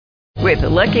With the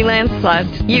Lucky Land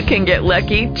Slots, you can get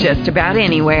lucky just about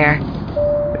anywhere.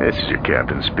 This is your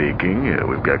captain speaking.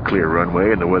 We've got clear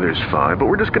runway and the weather's fine, but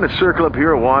we're just going to circle up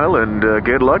here a while and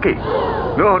get lucky.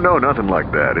 No, nothing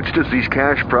like that. It's just these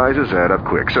cash prizes add up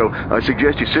quick. So I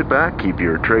suggest you sit back, keep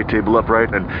your tray table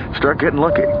upright, and start getting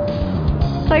lucky.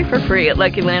 Play for free at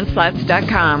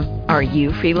LuckyLandSlots.com. Are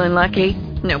you feeling lucky?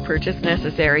 No purchase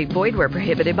necessary. Void where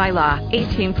prohibited by law.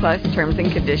 18 plus terms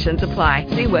and conditions apply.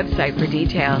 See website for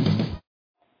details.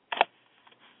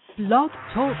 Blog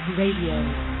Talk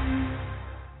Radio.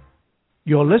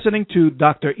 You're listening to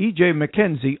Dr. E.J.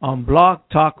 McKenzie on Blog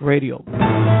Talk Radio.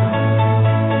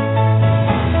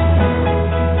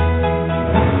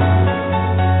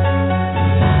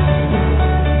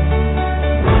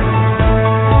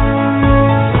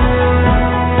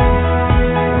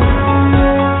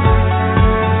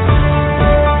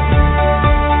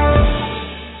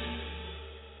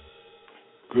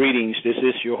 Greetings, this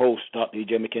is your host, Dr.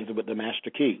 E.J. McKenzie with the Master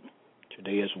Key.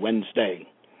 Today is Wednesday.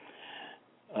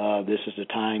 This is the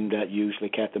time that usually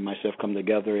Kathy and myself come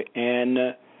together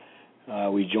and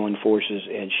we join forces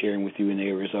and sharing with you in the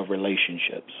areas of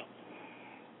relationships.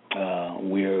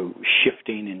 We're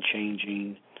shifting and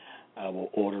changing our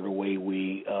order, the way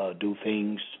we do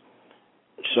things.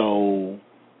 So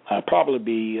I'll probably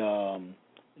be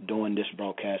doing this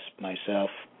broadcast myself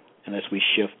unless we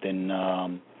shift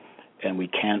and we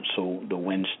cancel the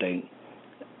Wednesday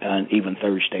and even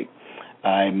Thursday.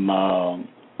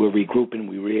 We're regrouping,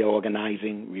 we're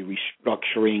reorganizing, we're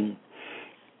restructuring.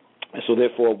 And so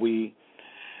therefore we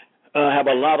have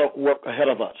a lot of work ahead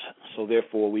of us. So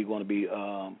therefore we're going to be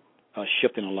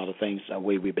shifting a lot of things the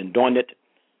way we've been doing it.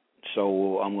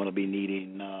 So I'm going to be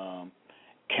needing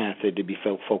Kathy to be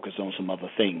focused on some other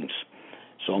things.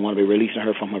 So I'm going to be releasing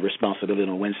her from her responsibility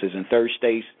on Wednesdays and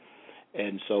Thursdays.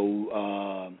 And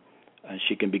so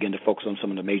she can begin to focus on some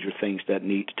of the major things that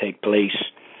need to take place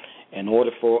in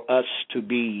order for us to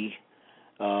be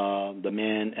the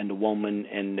man and the woman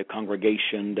and the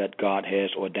congregation that God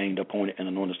has ordained, appointed, and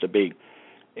anointed us to be.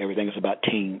 Everything is about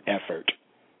team effort.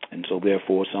 And so,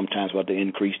 therefore, sometimes we have to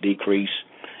increase, decrease,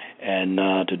 and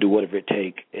to do whatever it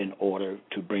takes in order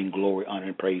to bring glory, honor,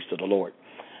 and praise to the Lord.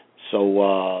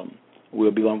 So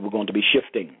we're going to be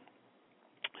shifting.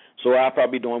 So I'll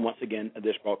probably be doing, once again,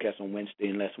 this broadcast on Wednesday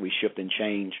unless we shift and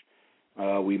change.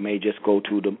 We may just go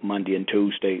to the Monday and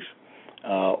Tuesdays,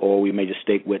 or we may just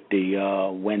stick with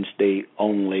the Wednesday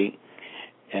only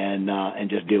and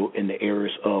just deal in the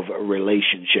areas of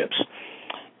relationships.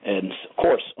 And, of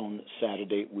course, on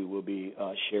Saturday we will be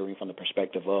sharing from the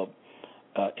perspective of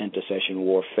intercession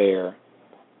warfare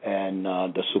and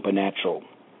the supernatural.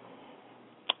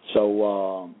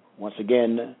 So, once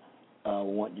again, I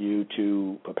want you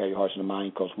to prepare your hearts and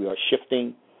mind because we are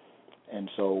shifting,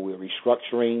 and so we're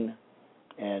restructuring,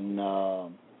 and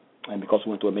because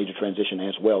we went through a major transition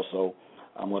as well, so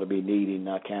I'm going to be needing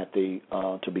Kathy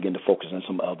to begin to focus on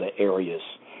some other areas.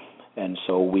 And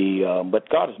so but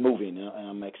God is moving, and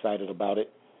I'm excited about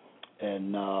it.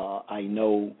 And I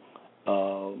know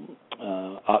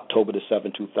October the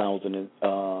 7th,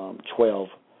 2012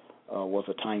 was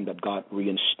a time that God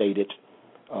reinstated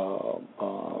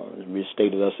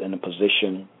us in a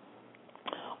position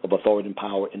of authority and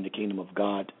power in the kingdom of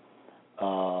God.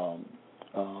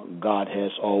 God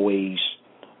has always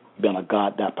been a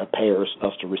God that prepares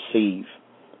us to receive.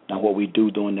 Now, what we do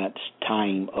during that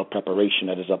time of preparation,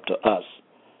 that is up to us.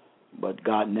 But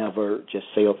God never just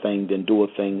say a thing, then do a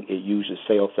thing. It uses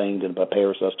say a thing, then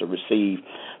prepares us to receive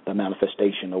the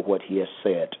manifestation of what He has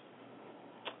said.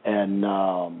 And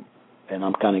I'm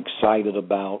kind of excited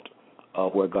about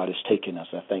where God is taking us.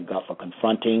 I thank God for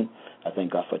confronting. I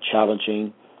thank God for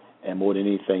challenging. And more than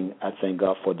anything, I thank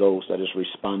God for those that is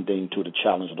responding to the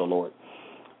challenge of the Lord.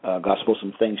 God spoke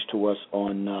some things to us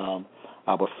on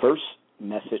our first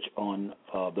message on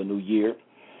the new year.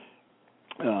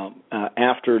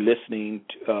 After listening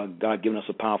to God giving us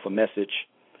a powerful message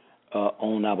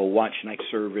on our watch night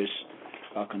service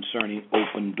concerning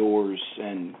open doors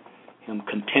and Him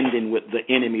contending with the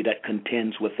enemy that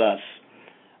contends with us,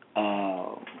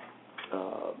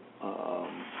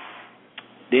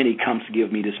 then He comes to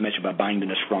give me this message about binding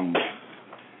the strong man.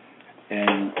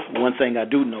 And one thing I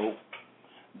do know,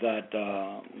 that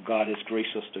God has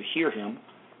graced us to hear Him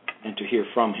and to hear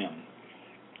from Him.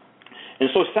 And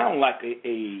so it sounds like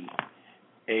a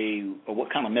what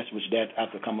kind of message was that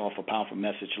after come off a powerful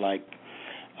message like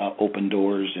open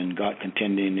doors and God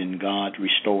contending and God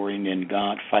restoring and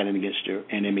God fighting against your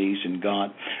enemies and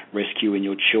God rescuing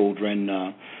your children,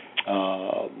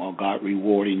 God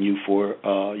rewarding you for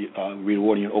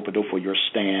rewarding your open door for your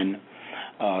stand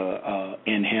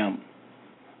in Him.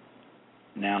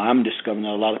 Now, I'm discovering that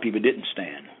a lot of people didn't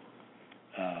stand.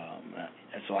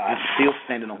 And so I'm still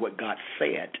standing on what God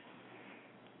said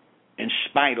in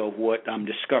spite of what I'm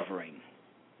discovering.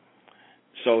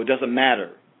 So it doesn't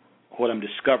matter what I'm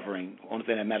discovering. The only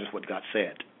thing that matters is what God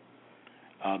said.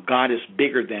 God is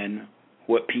bigger than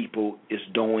what people is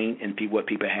doing and what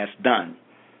people has done.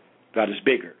 God is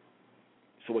bigger.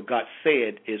 So what God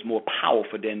said is more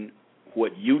powerful than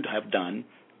what you have done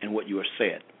and what you have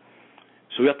said.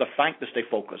 So we have to fight to stay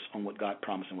focused on what God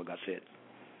promised and what God said.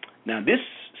 Now, this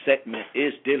segment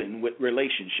is dealing with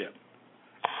relationship,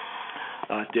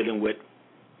 dealing with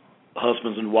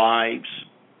husbands and wives,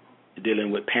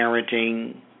 dealing with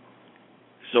parenting.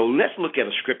 So let's look at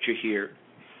a scripture here.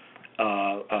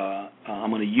 I'm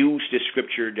going to use this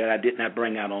scripture that I did not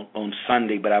bring out on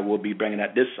Sunday, but I will be bringing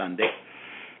out this Sunday.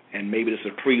 And maybe this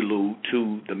is a prelude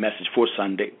to the message for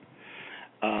Sunday.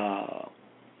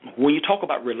 When you talk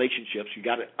about relationships, you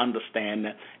got to understand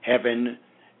that heaven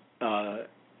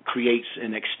creates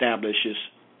and establishes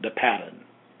the pattern.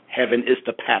 Heaven is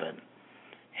the pattern.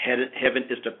 Heaven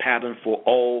is the pattern for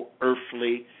all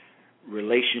earthly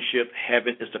relationship.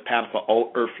 Heaven is the pattern for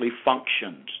all earthly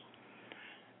functions.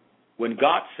 When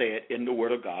God said in the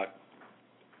Word of God,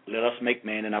 let us make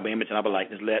man in our image and our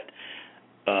likeness, let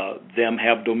them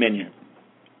have dominion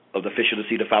of the fish of the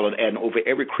sea, the fowl of the air, and over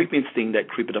every creeping thing that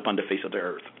creepeth upon the face of the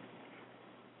earth.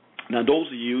 Now, those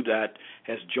of you that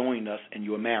has joined us and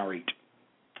you are married,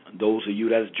 those of you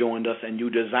that has joined us and you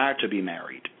desire to be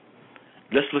married,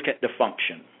 let's look at the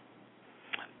function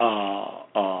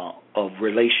of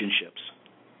relationships.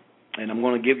 And I'm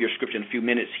going to give you a scripture in a few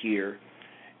minutes here,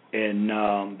 and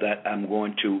that I'm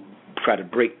going to try to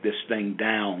break this thing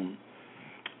down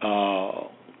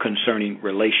concerning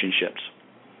relationships.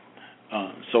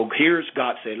 So here's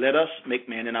God say, let us make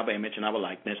man in our image and our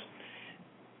likeness,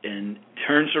 and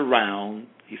turns around,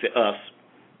 he said us,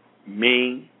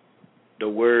 me, the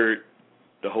Word,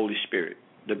 the Holy Spirit,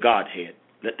 the Godhead.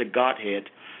 Let the Godhead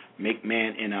make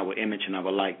man in our image and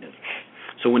our likeness.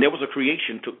 So when there was a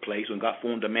creation took place, when God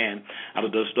formed a man out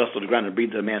of the dust of the ground and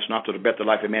breathed the man's nostril, the breath of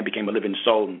life, and man became a living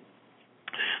soul.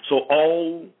 So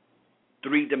all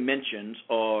three dimensions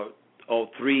or all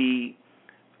three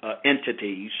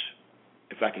entities,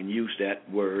 if I can use that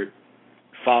word,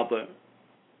 Father,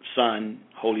 Son,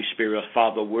 Holy Spirit,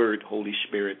 Father, Word, Holy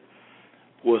Spirit,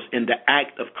 was in the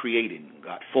act of creating.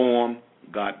 God formed,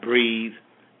 God breathed,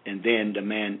 and then the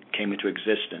man came into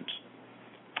existence.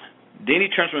 Then he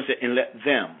turns around and said, and let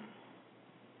them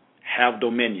have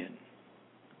dominion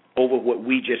over what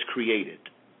we just created.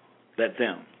 Let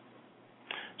them.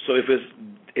 So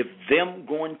if them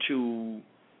going to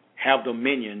have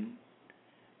dominion,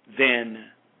 then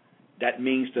that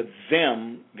means that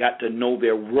them got to know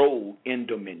their role in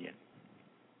dominion.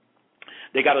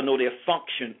 They got to know their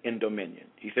function in dominion.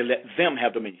 He said, let them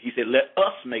have dominion. He said, let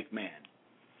us make man.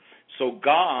 So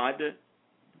God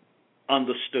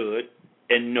understood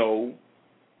and know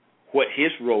what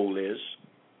his role is,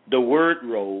 the Word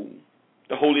role,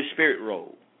 the Holy Spirit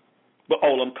role. But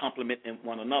all of them complement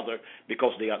one another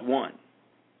because they are one.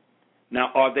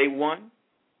 Now, are they one?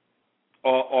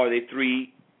 Or are they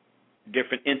three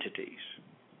different entities?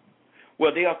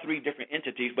 Well, they are three different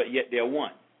entities, but yet they're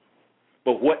one.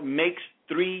 But what makes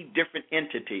three different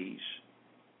entities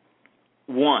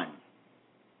one?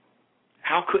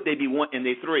 How could they be one and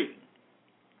they three?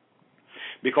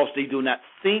 Because they do not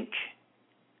think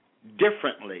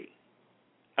differently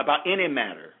about any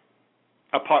matter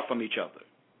apart from each other.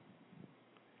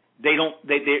 They don't.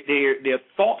 Their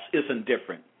thoughts isn't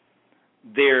different.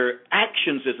 Their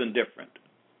actions isn't different.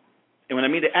 And when I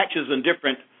mean the actions isn't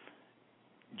different,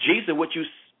 Jesus, what you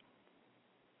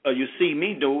see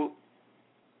me do,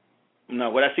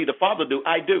 no, what I see the Father do,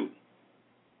 I do.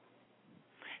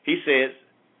 He says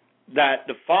that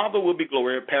the Father will be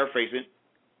glorified, paraphrasing,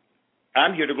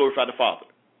 I'm here to glorify the Father.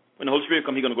 When the Holy Spirit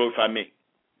comes, he's going to glorify me.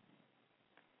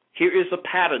 Here is a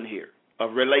pattern here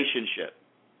of relationship.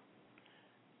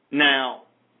 Now,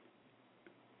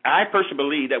 I personally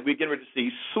believe that we're getting ready to see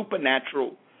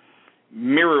supernatural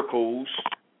miracles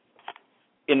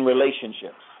in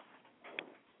relationships.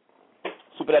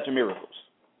 Supernatural miracles.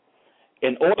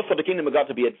 In order for the kingdom of God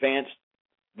to be advanced,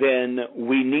 then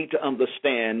we need to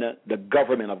understand the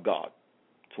government of God.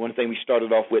 It's one thing we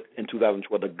started off with in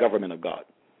 2012, the government of God.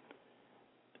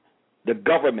 The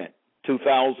government,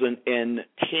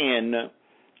 2010,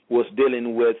 was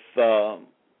dealing with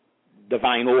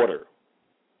divine order.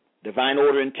 Divine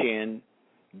order in 10,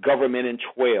 government in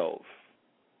 12.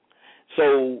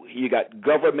 So you got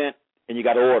government and you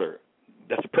got order.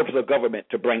 That's the purpose of government,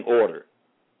 to bring order.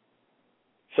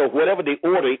 So whatever the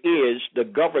order is, the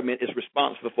government is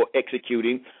responsible for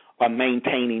executing or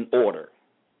maintaining order.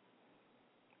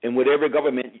 And with every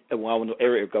government, well, no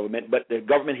area of government, but the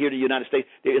government here in the United States,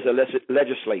 there is a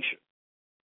legislature.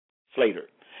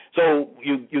 So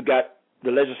you got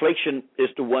the legislation is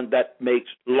the one that makes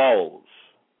laws.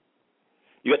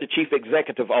 You got the chief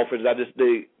executive officer, that is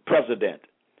the president.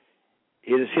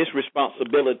 It is his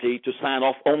responsibility to sign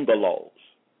off on the laws.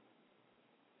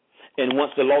 And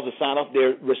once the laws are signed off,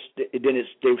 they're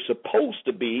supposed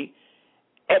to be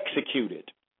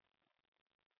executed.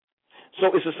 So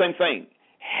it's the same thing.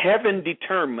 Heaven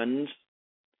determines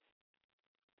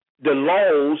the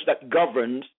laws that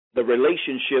governs the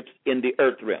relationships in the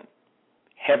earth realm.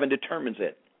 Heaven determines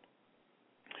it.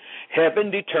 Heaven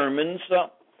determine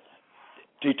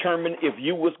if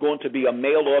you was going to be a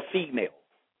male or a female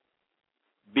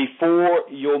before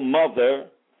your mother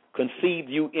conceived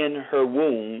you in her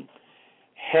womb.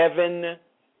 Heaven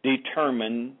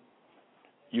determined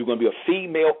you're going to be a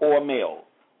female or a male.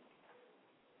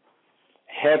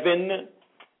 Heaven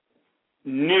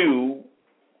knew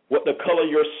what the color of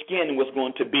your skin was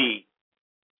going to be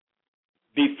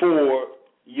before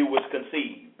you was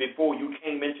conceived, before you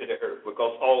came into the earth,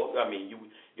 because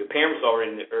your parents are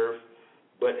in the earth,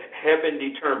 but heaven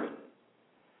determined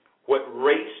what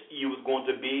race you was going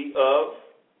to be of.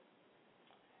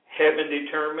 Heaven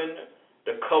determined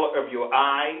the color of your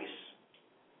eyes,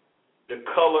 the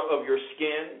color of your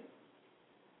skin,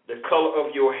 the color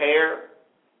of your hair.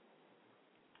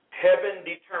 Heaven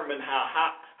determined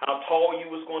how tall you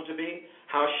was going to be,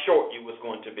 how short you was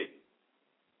going to be.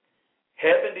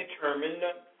 Heaven determined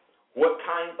what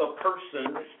kind of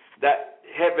person that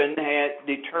heaven had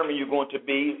determined you're going to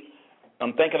be.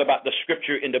 I'm thinking about the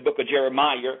scripture in the book of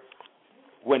Jeremiah,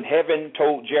 when heaven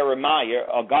told Jeremiah,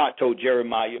 or God told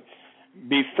Jeremiah,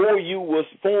 before you was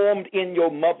formed in your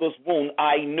mother's womb,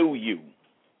 I knew you.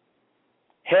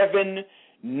 Heaven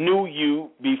knew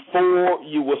you before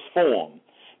you was formed.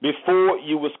 Before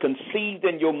you was conceived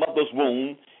in your mother's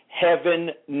womb, heaven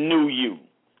knew you.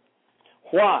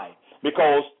 Why?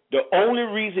 Because the only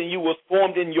reason you was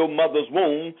formed in your mother's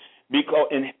womb,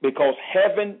 because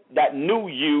heaven that knew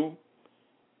you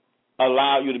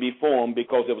allowed you to be formed,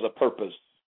 because there was a purpose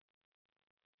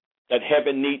that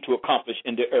heaven need to accomplish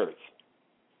in the earth.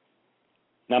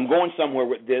 Now I'm going somewhere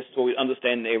with this so we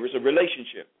understand there is a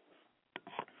relationship.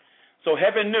 So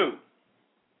heaven knew,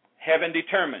 heaven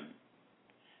determined.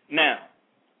 Now,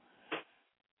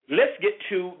 let's get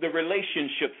to the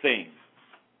relationship thing.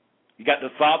 You got the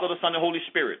Father, the Son, and the Holy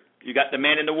Spirit. You got the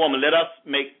man and the woman. Let us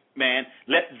make man.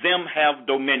 Let them have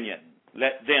dominion.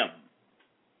 Let them.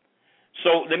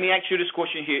 So let me ask you this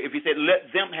question here. If you said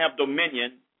let them have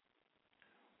dominion,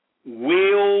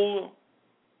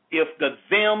 if the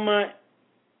them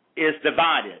is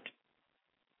divided,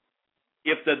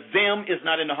 if the them is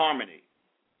not in the harmony,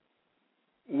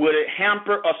 would it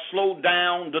hamper or slow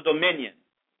down the dominion?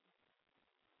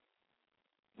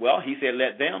 Well, he said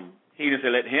let them. He didn't say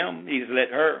let him. He said let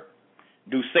her.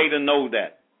 Do Satan know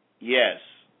that? Yes.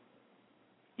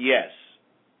 Yes.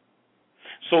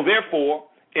 So therefore,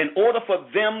 in order for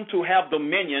them to have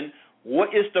dominion, what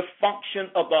is the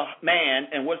function of the man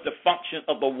and what's the function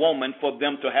of the woman for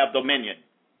them to have dominion?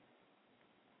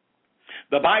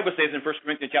 The Bible says in 1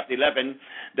 Corinthians chapter 11,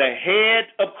 the head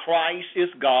of Christ is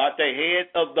God, the head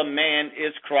of the man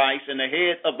is Christ, and the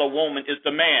head of the woman is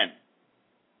the man.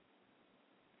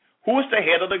 Who is the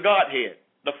head of the Godhead?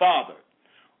 The Father.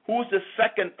 Who is the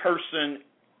second person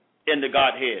in the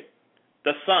Godhead?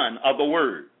 The Son of the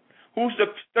Word. Who's the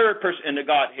third person in the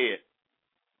Godhead?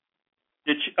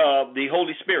 The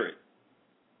Holy Spirit.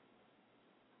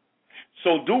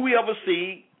 So do we ever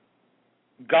see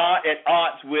God at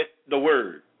odds with the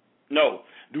Word? No.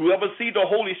 Do we ever see the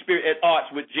Holy Spirit at odds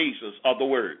with Jesus or the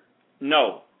Word?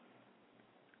 No.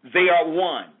 They are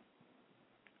one.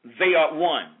 They are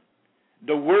one.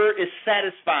 The Word is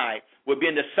satisfied with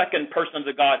being the second person of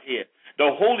the Godhead. The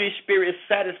Holy Spirit is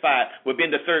satisfied with being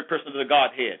the third person of the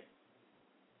Godhead.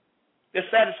 They're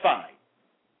satisfied.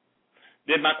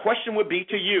 Then my question would be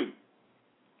to you,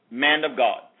 man of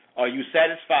God, are you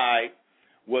satisfied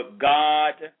with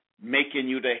God making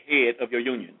you the head of your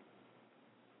union?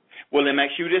 Well, let me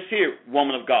ask you this here,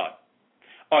 woman of God.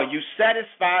 Are you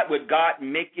satisfied with God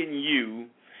making you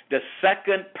the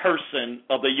second person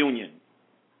of the union?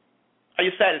 Are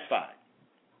you satisfied?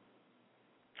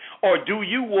 Or do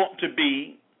you want to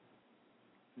be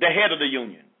the head of the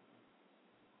union?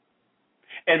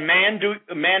 And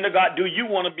man of God, do you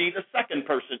want to be the second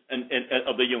person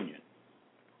of the union?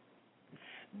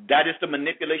 That is the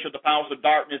manipulation of the powers of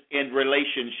darkness in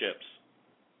relationships.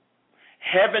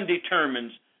 Heaven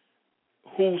determines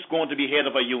who's going to be head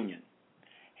of a union.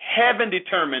 Heaven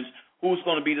determines who's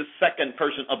going to be the second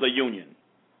person of the union.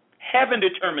 Heaven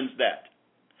determines that.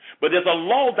 But there's a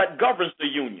law that governs the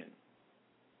union.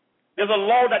 There's a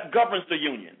law that governs the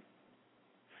union.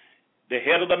 The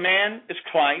head of the man is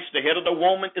Christ. The head of the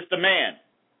woman is the man.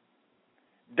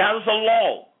 That is a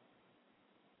law.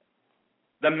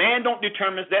 The man don't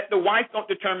determine that. The wife don't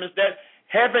determine that.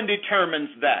 Heaven determines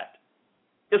that.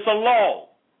 It's a law.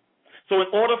 So in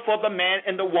order for the man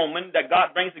and the woman that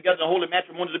God brings together in holy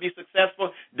matrimony to be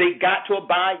successful, they got to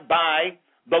abide by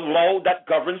the law that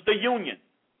governs the union.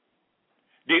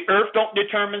 The earth don't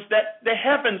determine that. The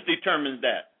heavens determines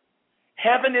that.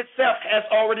 Heaven itself has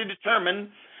already determined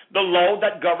the law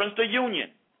that governs the union.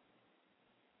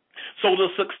 So the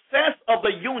success of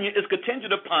the union is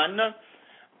contingent upon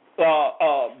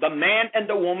the man and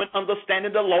the woman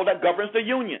understanding the law that governs the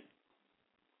union.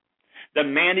 The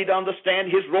man need to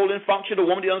understand his role and function. The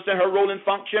woman need to understand her role and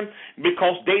function,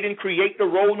 because they didn't create the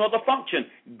role nor the function.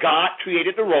 God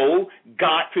created the role.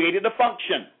 God created the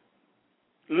function.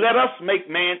 Let us make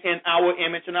man in our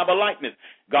image and our likeness.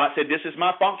 God said, this is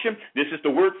my function. This is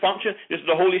the word function. This is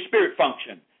the Holy Spirit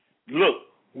function. Look,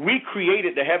 we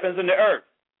created the heavens and the earth.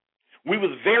 We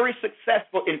was very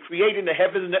successful in creating the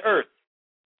heavens and the earth.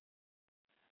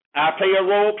 I played a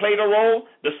role.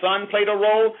 The Son played a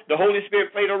role. The Holy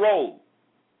Spirit played a role.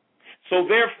 So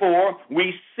therefore,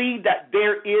 we see that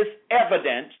there is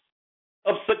evidence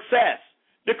of success.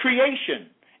 The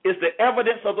creation is the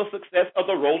evidence of the success of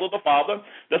the role of the Father,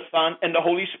 the Son, and the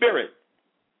Holy Spirit.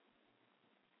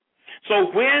 So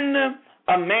when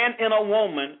a man and a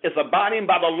woman is abiding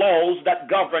by the laws that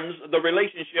governs the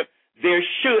relationship, there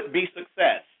should be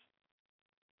success.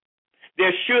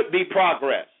 There should be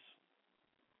progress.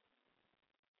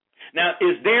 Now,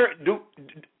 is there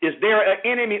an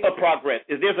enemy of progress?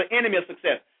 Is there an enemy of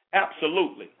success?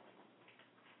 Absolutely.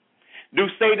 Do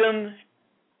Satan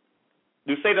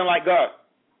like God?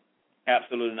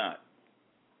 Absolutely not.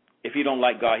 If he don't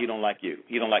like God, he don't like you.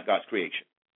 He don't like God's creation.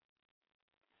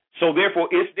 So therefore,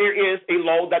 if there is a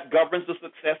law that governs the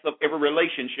success of every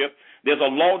relationship, there's a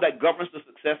law that governs the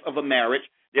success of a marriage,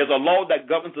 there's a law that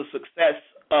governs the success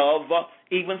of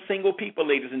even single people,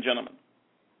 ladies and gentlemen.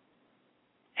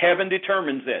 Heaven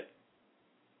determines it.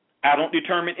 I don't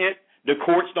determine it. The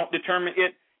courts don't determine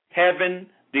it. Heaven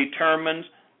determines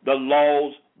the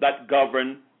laws that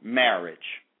govern marriage.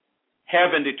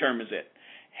 Heaven determines it.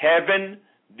 Heaven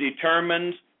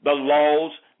determines the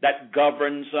laws that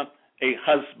governs a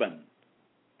husband.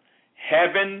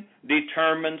 Heaven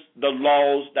determines the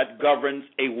laws that governs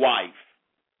a wife.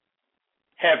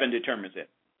 Heaven determines it.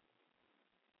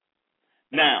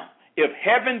 Now, if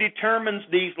heaven determines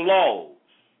these laws,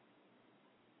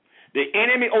 the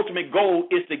enemy ultimate goal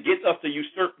is to get us to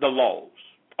usurp the laws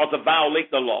or to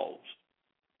violate the laws.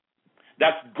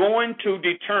 That's going to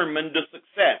determine the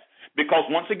success. Because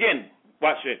once again,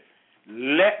 watch it.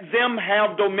 Let them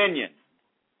have dominion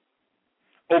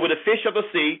over the fish of the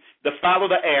sea, the fowl of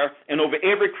the air, and over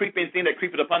every creeping thing that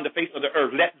creepeth upon the face of the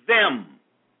earth. Let them.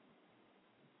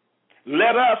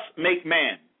 Let us make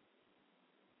man.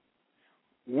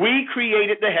 We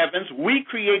created the heavens. We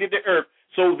created the earth.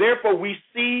 So therefore we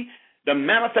see the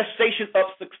manifestation of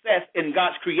success in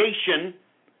God's creation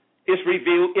is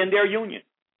revealed in their union.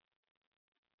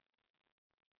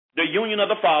 The union of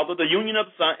the Father, the union of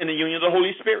the Son, and the union of the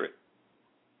Holy Spirit.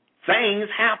 Things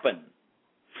happen.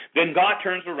 Then God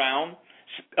turns around,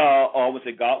 or was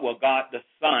it God? Well, God, the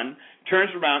Son,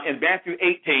 turns around in Matthew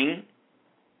 18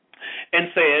 and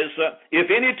says, if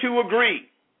any two agree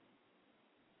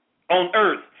on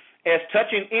earth as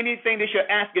touching anything they shall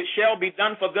ask, it shall be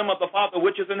done for them of the Father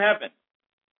which is in heaven.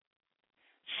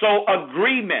 So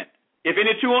agreement, if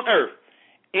any two on earth,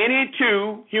 any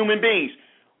two human beings,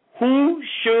 who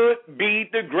should be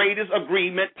the greatest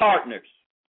agreement partners?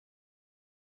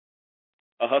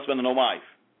 A husband and a wife.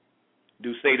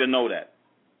 Do Satan know that?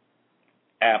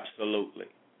 Absolutely.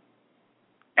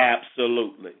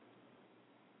 Absolutely.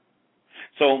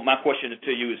 So my question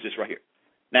to you is this right here.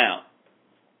 Now,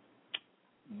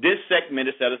 this segment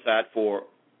is set aside for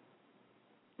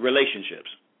relationships.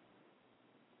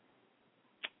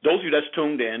 Those of you that's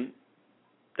tuned in,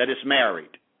 that is married.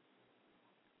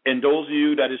 And those of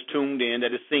you that is tuned in,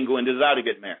 that is single and desire to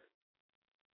get married.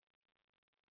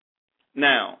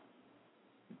 Now,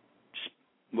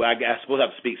 well, I suppose I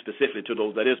have to speak specifically to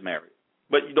those that is married.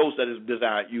 But those that is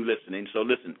desire, you listening. So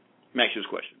listen, let me ask you this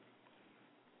question.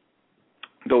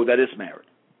 Those that is married.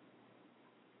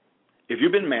 If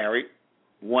you've been married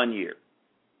 1 year,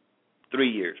 3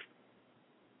 years,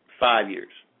 5 years,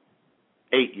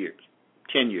 8 years,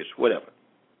 10 years, whatever.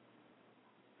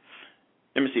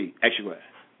 Let me see. Actually,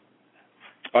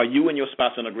 are you and your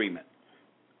spouse in agreement?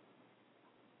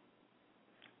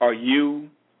 Are you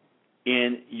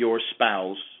and your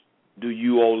spouse, do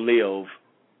you all live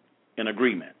in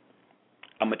agreement?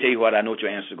 I'm going to tell you what I know what your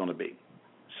answer is going to be.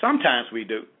 Sometimes we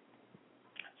do.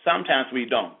 Sometimes we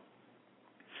don't.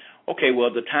 Okay,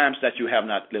 well, the times that you have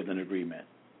not lived in agreement,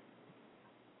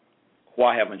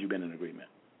 why haven't you been in agreement?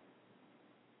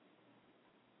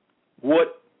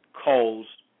 What caused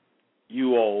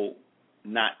you all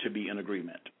not to be in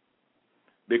agreement?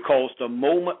 Because the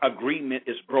moment agreement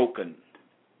is broken,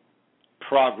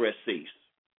 progress ceases.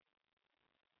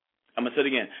 I'm going to say it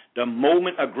again. The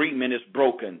moment agreement is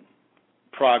broken,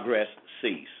 progress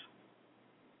ceases.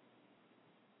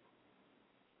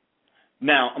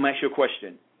 Now, I'm going to ask you a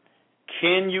question.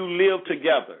 Can you live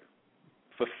together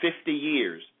for 50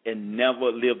 years and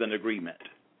never live in agreement?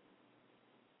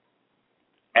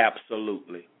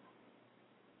 Absolutely.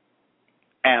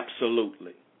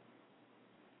 Absolutely.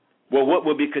 Well, what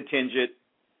would be contingent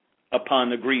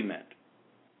upon agreement?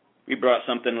 We brought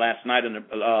something last night in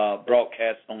the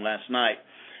broadcast on last night.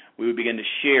 We would begin to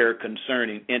share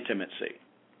concerning intimacy.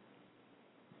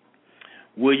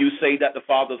 Will you say that the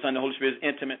Father, the Son, and the Holy Spirit is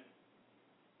intimate?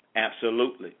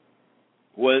 Absolutely.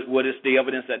 What is the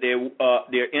evidence that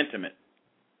they're intimate?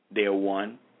 They're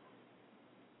one.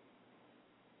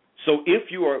 So if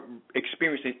you are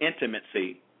experiencing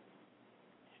intimacy,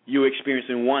 you're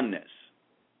experiencing oneness.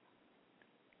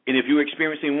 And if you're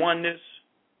experiencing oneness,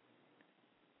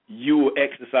 you are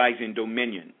exercising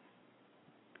dominion.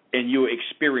 And you're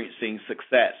experiencing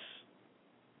success.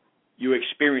 You're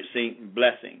experiencing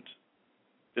blessings.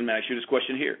 Let me ask you this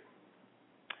question here.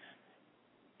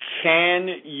 Can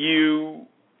you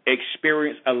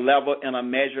experience a level and a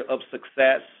measure of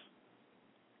success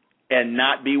and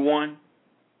not be one?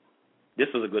 This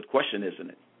is a good question, isn't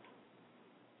it?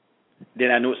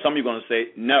 Then I know some of you are going to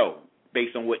say no,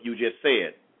 based on what you just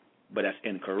said, but that's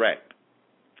incorrect.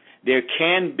 There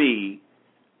can be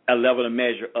a level and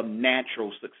measure of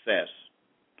natural success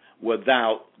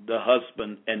without the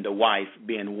husband and the wife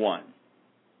being one.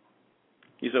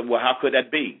 You said, well, how could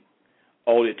that be?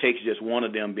 All it takes is just one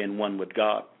of them being one with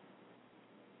God.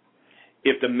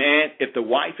 If the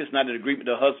wife is not in agreement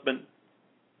with the husband,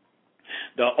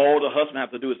 all the husband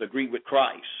has to do is agree with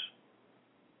Christ.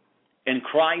 And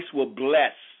Christ will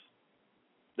bless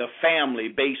the family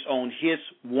based on his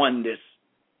oneness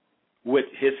with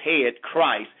his head,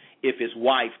 Christ, if his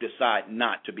wife decides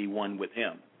not to be one with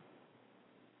him.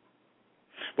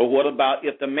 But what about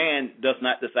if the man does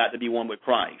not decide to be one with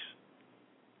Christ?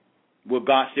 Well,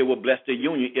 God still will bless the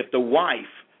union if the wife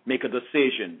make a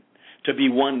decision to be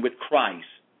one with Christ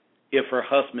if her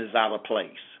husband is out of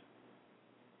place.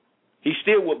 He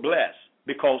still will bless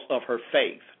because of her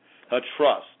faith, her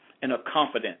trust, and her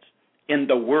confidence in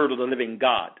the word of the living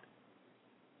God.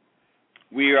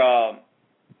 We're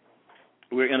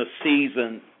in a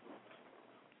season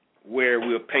where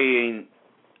we're paying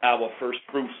our first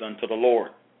fruits unto the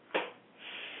Lord.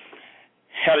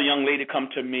 Had a young lady come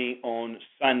to me on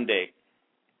Sunday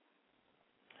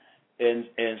and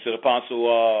said,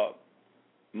 Apostle,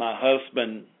 my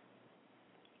husband,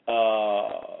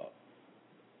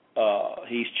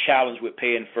 he's challenged with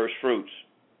paying first fruits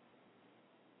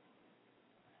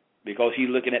because he's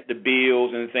looking at the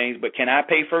bills and things, but can I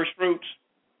pay first fruits?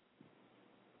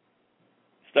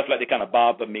 Stuff like that kind of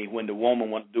bother me when the woman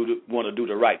want to do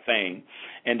the right thing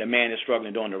and the man is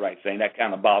struggling doing the right thing. That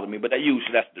kind of bothers me, but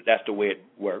usually that's the way it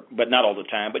works, but not all the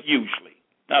time, but usually.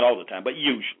 Not all the time, but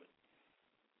usually.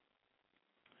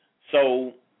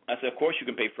 So I said, of course you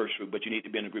can pay first fruit, but you need to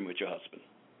be in agreement with your husband.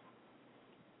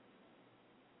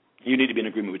 You need to be in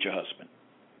agreement with your husband.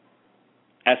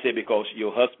 I said because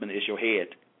your husband is your head.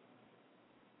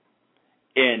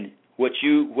 And what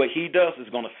he does is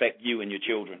going to affect you and your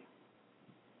children.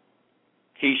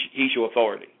 He's your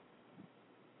authority.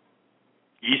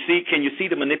 Can you see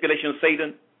the manipulation of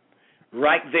Satan?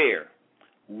 Right there.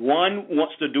 One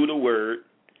wants to do the word,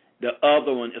 the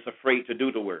other one is afraid to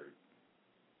do the word.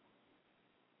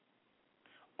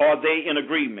 Are they in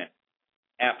agreement?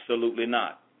 Absolutely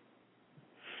not.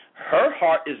 Her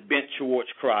heart is bent towards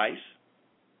Christ,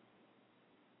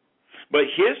 but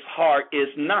his heart is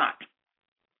not.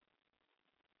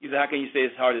 You say, how can you say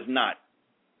his heart is not?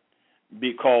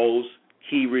 Because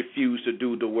he refused to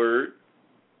do the word.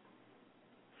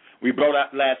 We brought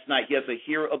out last night, he has a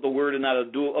hearer of the word and not a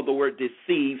doer of the word,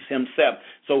 deceives himself.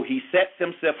 So he sets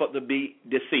himself up to be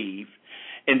deceived.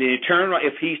 And then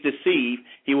if he's deceived,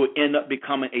 he will end up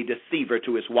becoming a deceiver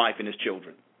to his wife and his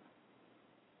children.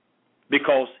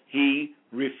 Because he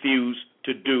refused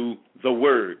to do the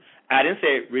word. I didn't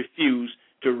say refuse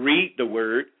to read the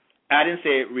word. I didn't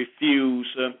say refuse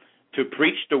to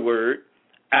preach the word.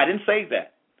 I didn't say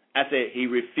that. I said he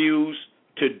refused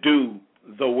to do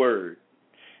the word.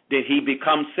 Then he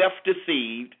becomes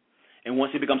self-deceived, and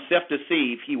once he becomes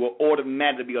self-deceived, he will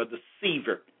automatically be a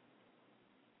deceiver.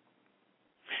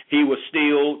 He will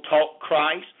still talk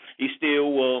Christ. He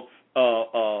still will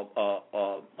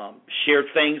share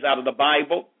things out of the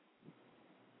Bible,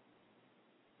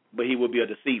 but he will be a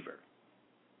deceiver.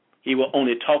 He will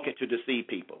only talk it to deceive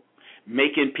people,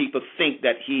 making people think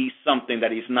that he's something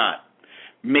that he's not,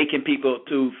 making people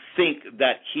to think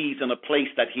that he's in a place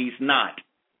that he's not.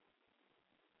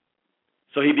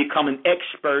 So he become an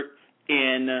expert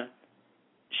in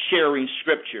sharing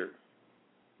Scripture,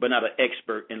 but not an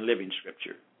expert in living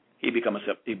Scripture. He becomes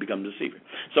a deceiver.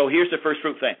 So here's the first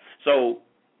fruit thing. So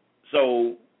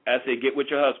I said, get with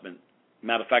your husband.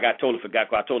 Matter of fact, I totally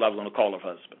forgot. I told her I was going to call her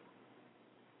husband.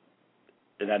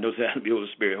 And I know that the Holy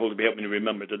Spirit. Holy Spirit help me to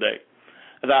remember today.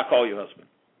 I said, I'll call your husband.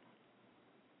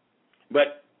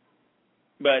 But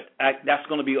that's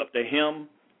going to be up to him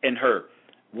and her.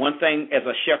 One thing as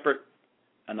a shepherd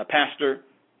and a pastor,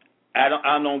 I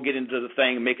don't get into the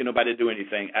thing of making nobody do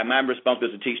anything. My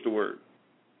responsibility is to teach the word.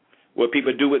 What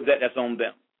people do with that, that's on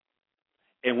them.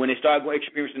 And when they start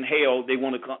experiencing hell, they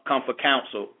want to come for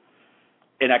counsel.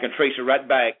 And I can trace it right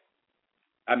back.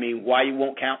 I mean, why you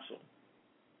want counsel?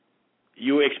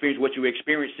 You experience what you're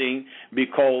experiencing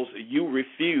because you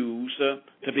refuse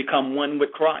to become one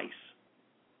with Christ.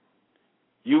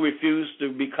 You refuse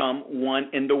to become one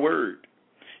in the Word.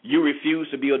 You refuse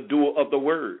to be a doer of the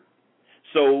Word.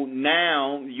 So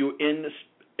now you're in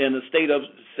a state of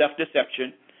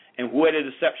self-deception. And where did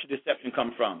deception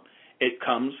come from? It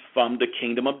comes from the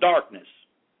kingdom of darkness.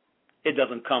 It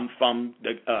doesn't come from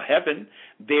the heaven.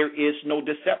 There is no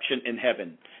deception in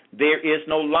heaven. There is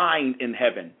no lying in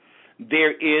heaven.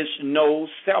 There is no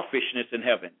selfishness in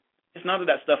heaven. There's none of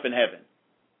that stuff in heaven.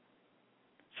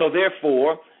 So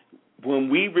therefore, when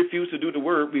we refuse to do the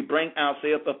word, we bring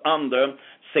ourselves up under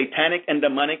satanic and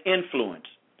demonic influence.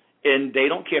 And they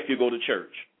don't care if you go to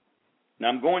church. Now,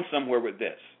 I'm going somewhere with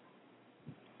this.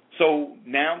 So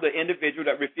now the individual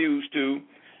that refused to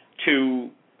do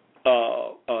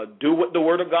what the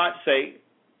Word of God say,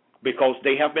 because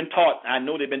they have been taught. I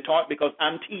know they've been taught because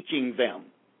I'm teaching them.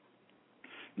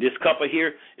 This couple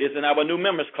here is in our new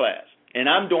members class, and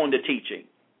I'm doing the teaching.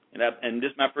 And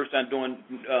this is my first time doing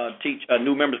teach a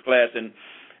new members class in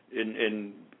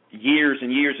years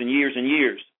and years and years and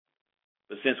years.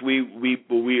 But since we're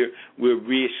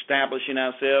reestablishing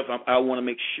ourselves, I want to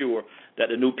make sure that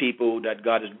the new people that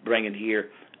God is bringing here,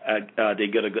 they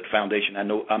get a good foundation. I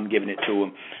know I'm giving it to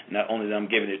them. Not only that I'm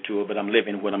giving it to them, but I'm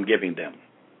living what I'm giving them.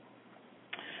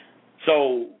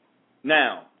 So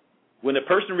now, when a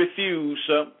person refused,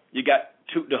 you got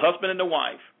the husband and the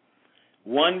wife.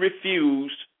 One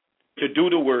refused to do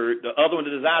the word. The other one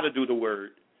desire to do the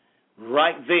word.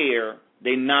 Right there,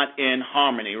 they're not in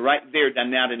harmony. Right there, they're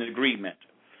not in agreement.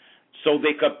 So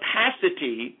their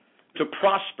capacity to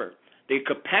prosper, their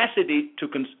capacity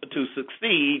to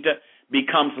succeed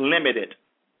becomes limited.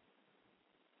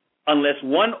 Unless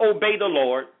one obey the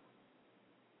Lord,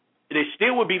 they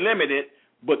still would be limited,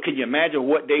 but can you imagine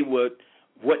what they would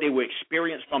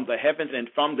experience from the heavens and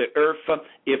from the earth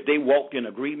if they walked in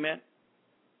agreement?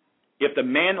 If the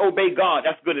man obey God,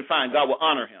 that's good and fine. God will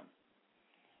honor him.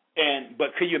 But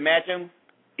can you imagine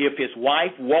if his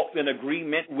wife walked in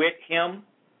agreement with him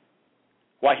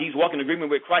while he's walking in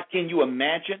agreement with Christ? Can you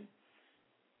imagine?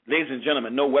 Ladies and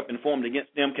gentlemen, no weapon formed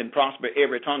against them can prosper.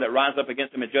 Every tongue that rises up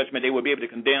against them in judgment, they will be able to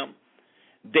condemn.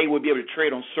 They will be able to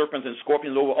tread on serpents and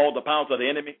scorpions over all the powers of the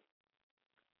enemy.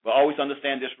 But always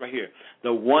understand this right here.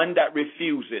 The one that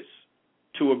refuses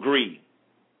to agree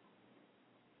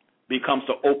becomes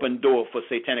the open door for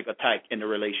satanic attack in the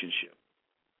relationship.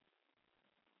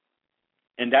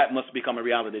 And that must become a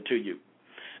reality to you.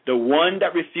 The one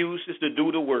that refuses to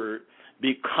do the word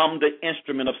become the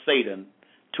instrument of Satan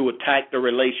to attack the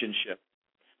relationship,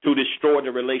 to destroy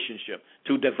the relationship,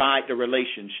 to divide the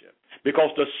relationship. Because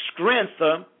the strength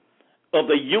of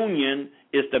the union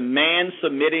is the man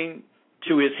submitting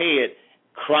to his head.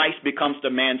 Christ becomes the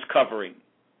man's covering.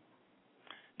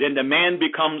 Then the man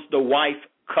becomes the wife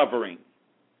covering,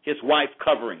 his wife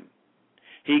covering.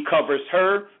 He covers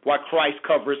her while Christ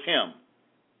covers him.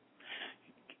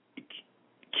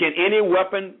 Can any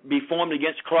weapon be formed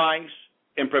against Christ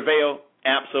and prevail?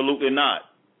 Absolutely not.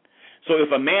 So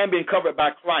if a man being covered by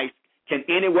Christ, can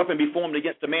any weapon be formed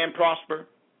against a man prosper?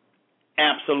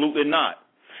 Absolutely not.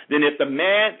 Then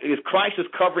if Christ is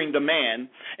covering the man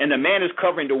and the man is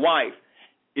covering the wife,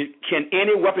 can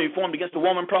any weapon be formed against the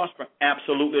woman prosper?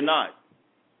 Absolutely not.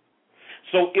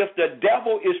 So if the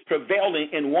devil is prevailing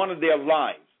in one of their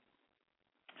lives,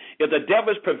 if the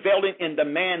devil is prevailing in the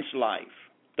man's life,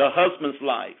 the husband's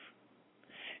life,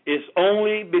 it's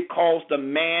only because the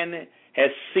man has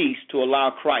ceased to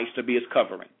allow Christ to be his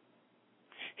covering.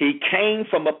 He came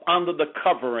from up under the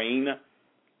covering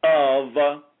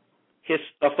of his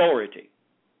authority,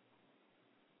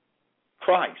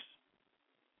 Christ.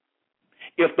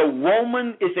 If the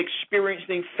woman is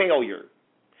experiencing failure,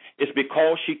 it's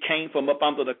because she came from up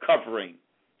under the covering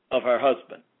of her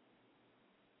husband.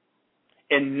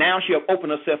 And now she has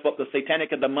opened herself up to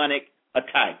satanic and demonic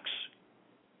attacks.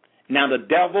 Now the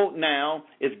devil now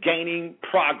is gaining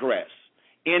progress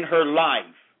in her life.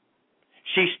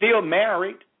 She's still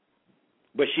married,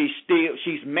 but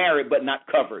she's married but not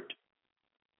covered.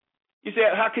 You say,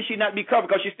 how can she not be covered?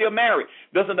 Because she's still married.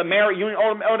 Doesn't the marriage union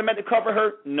automatically cover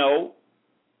her? No.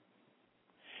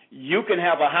 You can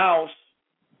have a house,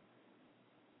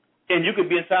 and you could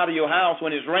be inside of your house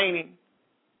when it's raining,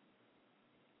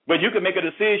 but you can make a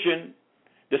decision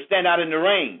to stand out in the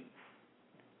rain.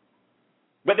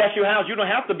 But that's your house. You don't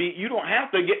have to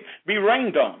be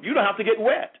rained on. You don't have to get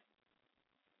wet.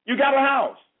 You got a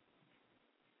house.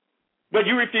 But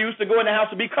you refuse to go in the house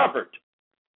to be covered.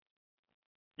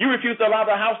 You refuse to allow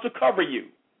the house to cover you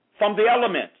from the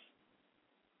elements.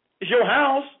 It's your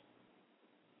house.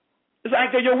 It's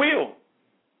act of your will.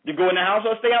 You go in the house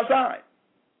or stay outside.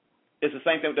 It's the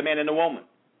same thing with the man and the woman.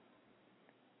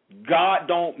 God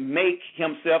don't make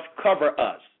himself cover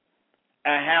us.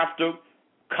 I have to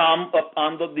come up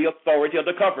under the authority of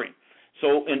the covering.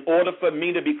 So in order for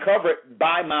me to be covered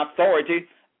by my authority,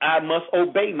 I must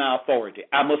obey my authority.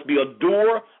 I must be a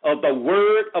doer of the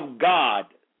word of God.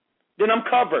 Then I'm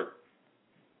covered.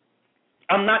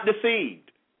 I'm not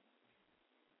deceived.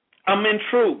 I'm in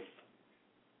truth.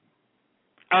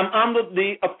 I'm under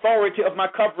the authority of my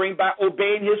covering by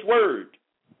obeying his word.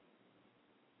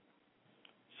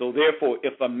 So therefore,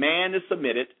 if a man is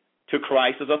submitted to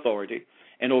Christ's authority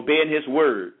and obeying his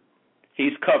word,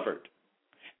 he's covered.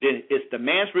 Then it's the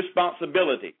man's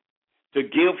responsibility to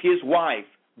give his wife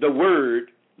the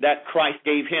word that Christ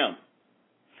gave him.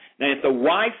 Now, if the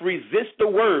wife resists the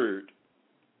word,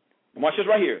 watch this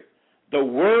right here, the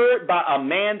word by a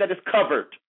man that is covered,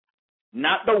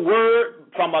 not the word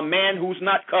from a man who's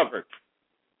not covered.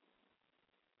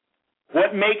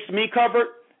 What makes me covered?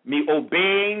 Me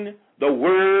obeying the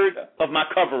word of my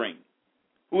covering.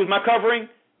 Who is my covering?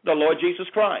 The Lord Jesus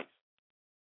Christ.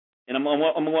 And I'm going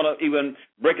to even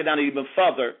break it down even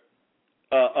further.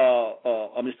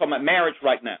 I'm just talking about marriage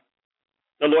right now.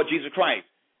 The Lord Jesus Christ.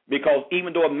 Because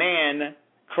even though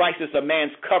Christ is a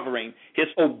man's covering, his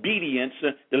obedience,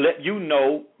 to let you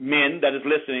know, men that is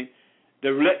listening, to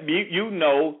let you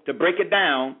know, to break it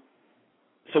down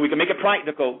so we can make it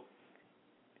practical.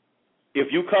 If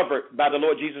you're covered by the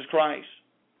Lord Jesus Christ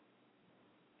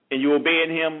and you're obeying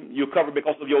him, you're covered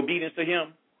because of your obedience to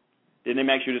him, then let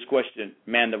me ask you this question,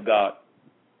 man of God.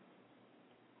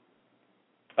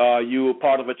 Are you a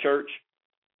part of a church?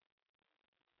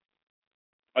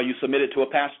 Are you submitted to a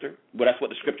pastor? Well, that's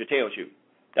what the scripture tells you.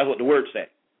 That's what the word says.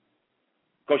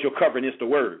 Because your covering is the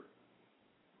word.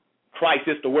 Christ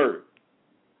is the word.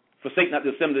 Forsake not to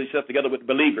assemble yourself together with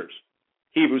believers.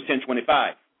 Hebrews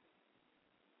 10:25.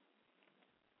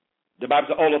 The Bible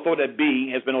says all authority that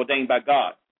be has been ordained by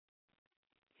God.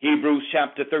 Hebrews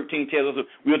chapter 13 tells us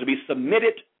we are to be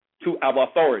submitted to our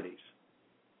authorities.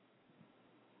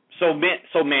 So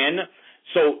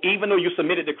even though you're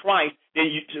submitted to Christ,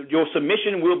 then your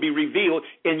submission will be revealed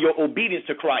in your obedience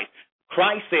to Christ.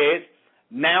 Christ says,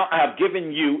 now I have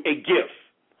given you a gift.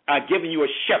 I've given you a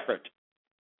shepherd.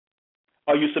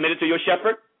 Are you submitted to your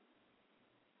shepherd?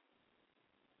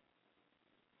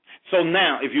 So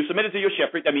now, if you submitted to your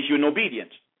shepherd, that means you're in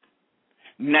obedience.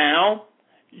 Now,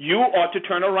 you ought to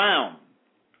turn around.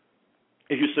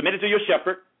 If you submitted to your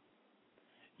shepherd,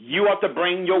 you ought to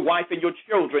bring your wife and your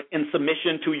children in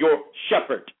submission to your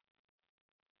shepherd.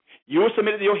 You are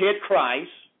submitted to your head,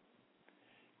 Christ.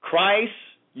 Christ,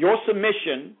 your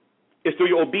submission is through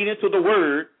your obedience to the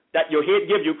word that your head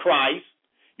gives you, Christ.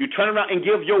 You turn around and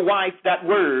give your wife that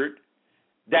word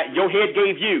that your head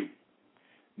gave you.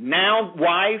 Now,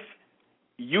 wife,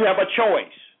 you have a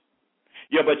choice.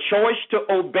 You have a choice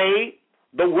to obey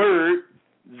the word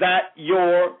that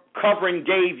your covering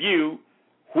gave you,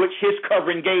 which his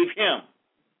covering gave him.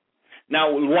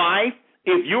 Now, wife,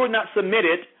 if you're not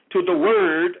submitted to the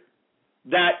word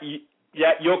that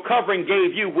your covering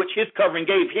gave you, which his covering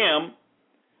gave him,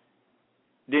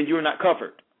 then you're not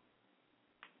covered.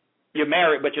 You're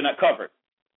married, but you're not covered.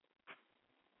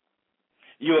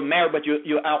 You're married, but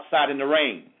you're outside in the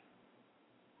rain.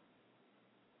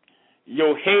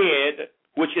 Your head,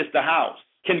 which is the house,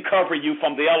 can cover you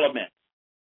from the elements.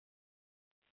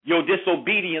 Your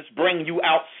disobedience brings you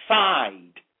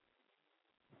outside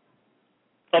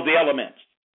of the elements.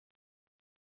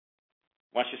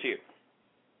 Watch this here.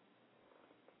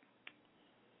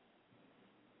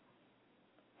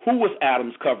 Who was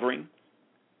Adam's covering?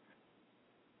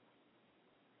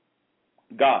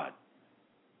 God.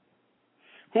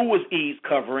 Who was Eve's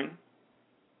covering?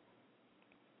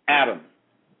 Adam.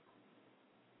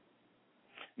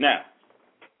 Now,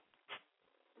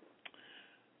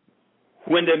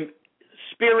 when the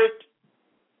spirit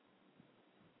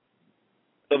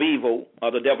of evil,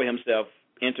 or the devil himself,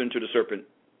 entered into the serpent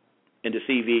and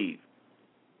deceived Eve,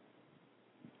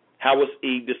 how was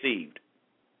Eve deceived?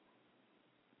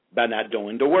 By not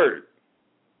doing the word.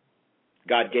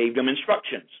 God gave them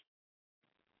instructions.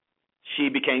 She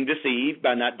became deceived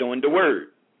by not doing the word.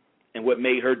 And what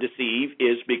made her deceive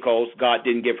is because God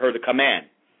didn't give her the command.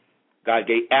 God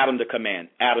gave Adam the command.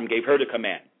 Adam gave her the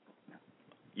command.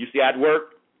 You see how it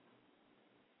worked?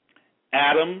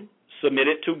 Adam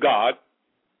submitted to God,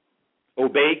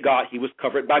 obeyed God. He was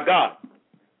covered by God.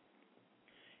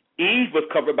 Eve was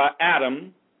covered by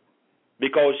Adam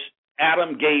because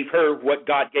Adam gave her what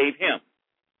God gave him.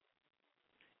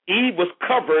 Eve was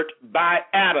covered by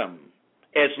Adam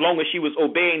as long as she was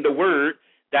obeying the word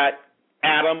that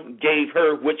Adam gave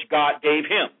her, which God gave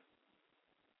him.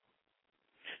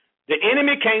 The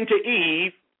enemy came to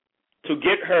Eve to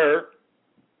get her,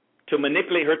 to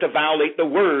manipulate her to violate the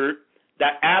word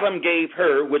that Adam gave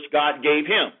her, which God gave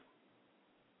him.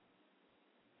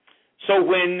 So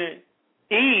when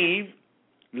Eve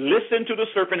listened to the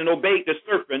serpent and obeyed the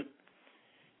serpent,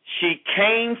 she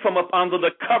came from up under the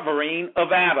covering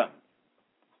of Adam.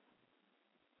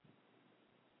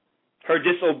 Her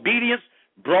disobedience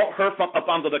brought her from up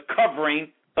under the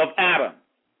covering of Adam.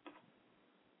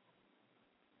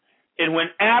 And when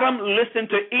Adam listened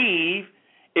to Eve,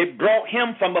 it brought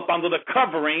him from up under the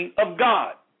covering of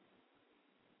God.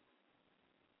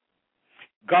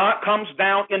 God comes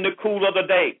down in the cool of the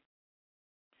day.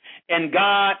 And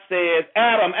God says,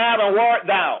 Adam, Adam, where art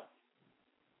thou?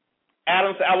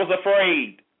 Adam said, I was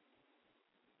afraid.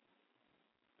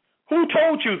 Who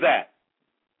told you that?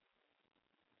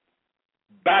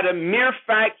 By the mere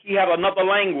fact he had another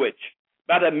language.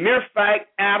 By the mere fact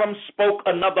Adam spoke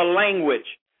another language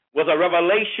was a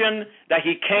revelation that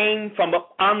he came from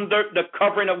up under the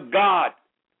covering of God.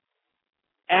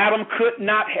 Adam could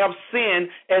not have sinned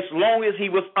as long as he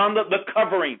was under the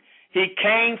covering. He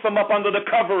came from up under the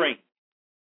covering.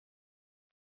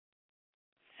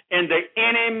 And the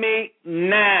enemy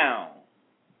now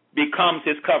becomes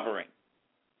his covering.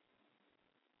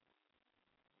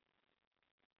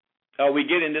 Are we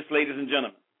getting this, ladies and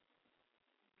gentlemen?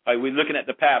 Are we looking at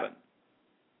the pattern?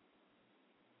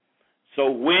 So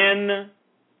when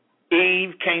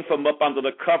Eve came from up under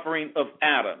the covering of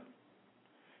Adam,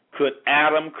 could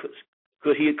Adam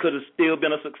have still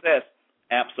been a success?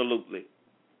 Absolutely.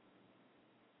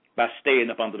 By staying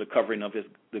up under the covering of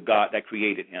the God that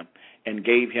created him and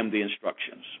gave him the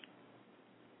instructions.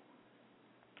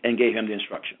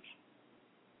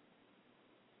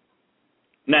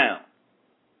 Now,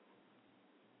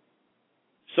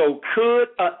 so could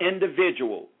an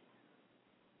individual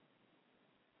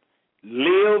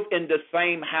live in the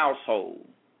same household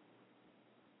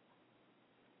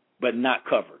but not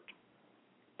covered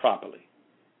properly?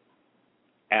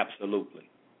 Absolutely.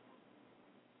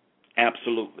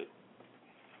 Absolutely.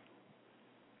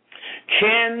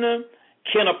 Can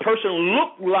a person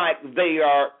look like they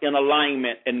are in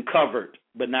alignment and covered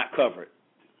but not covered?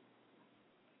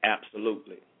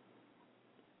 Absolutely.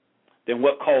 Then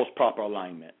what calls proper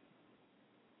alignment?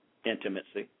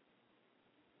 Intimacy.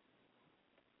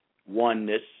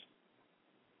 Oneness.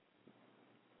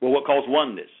 Well, what calls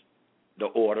oneness? The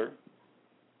order.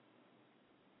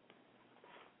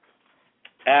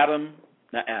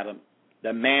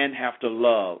 The man have to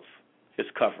love his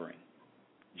covering.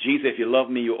 Jesus, if you love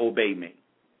me, you obey me.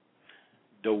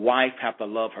 The wife have to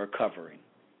love her covering.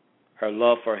 Her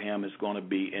love for him is going to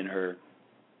be in her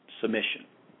submission.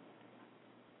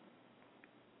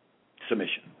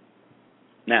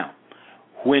 Now,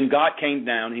 when God came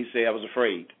down, he said, I was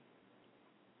afraid.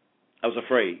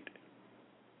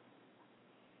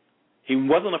 He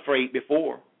wasn't afraid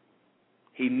before.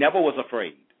 He never was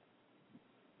afraid.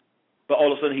 But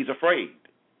all of a sudden, he's afraid.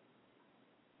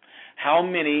 How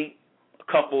many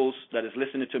couples that is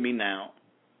listening to me now,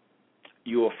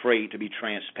 you're afraid to be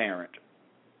transparent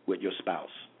with your spouse?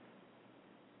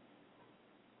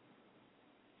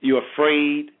 You're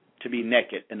afraid to be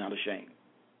naked and not ashamed.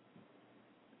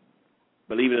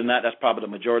 Believe it or not, that's probably the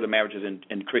majority of marriages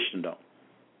in Christendom.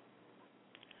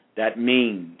 That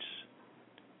means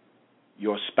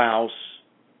your spouse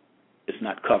is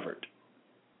not covered.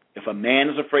 If a man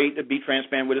is afraid to be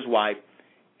transparent with his wife,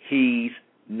 he's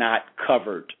not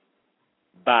covered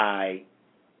by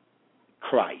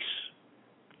Christ.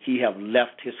 He have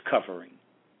left his covering.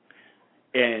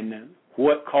 And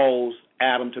what caused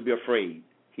Adam to be afraid?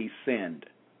 He sinned.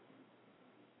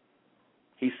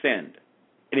 He sinned,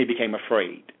 and he became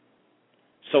afraid.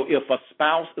 So if a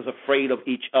spouse is afraid of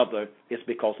each other, it's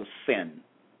because of sin.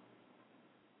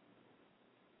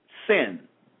 Sin.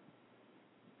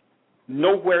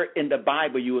 Nowhere in the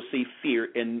Bible you will see fear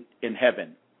in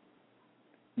heaven.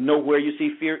 Nowhere you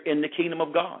see fear in the kingdom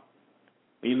of God.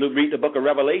 When you read the book of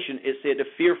Revelation, it said the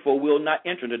fearful will not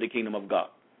enter into the kingdom of God.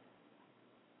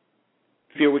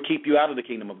 Fear will keep you out of the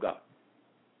kingdom of God.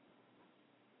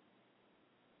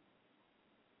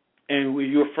 And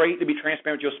when you're afraid to be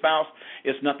transparent with your spouse,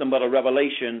 it's nothing but a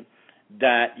revelation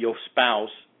that your spouse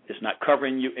is not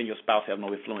covering you and your spouse has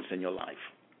no influence in your life.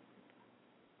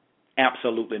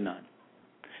 Absolutely none.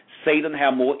 Satan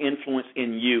has more influence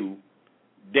in you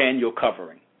than your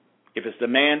covering. If it's the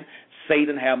man,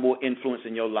 Satan has more influence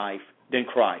in your life than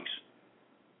Christ.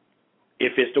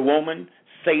 If it's the woman,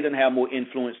 Satan has more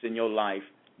influence in your life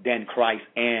than Christ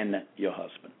and your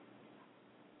husband.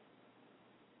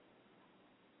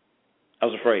 I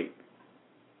was afraid.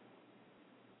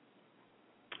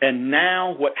 And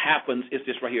now what happens is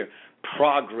this right here.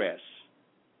 Progress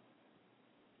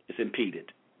is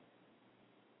impeded.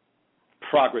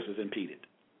 Progress is impeded.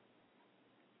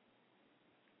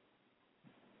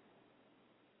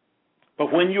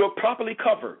 But when you are properly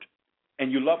covered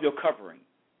and you love your covering,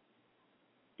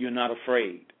 you're not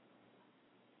afraid.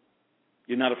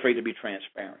 You're not afraid to be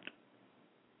transparent.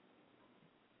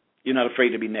 You're not afraid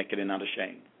to be naked and not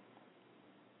ashamed.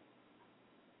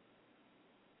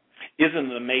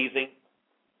 Isn't it amazing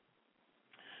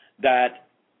that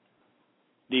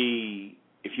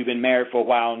if you've been married for a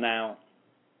while now,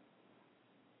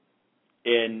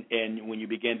 and when you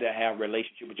begin to have a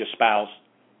relationship with your spouse,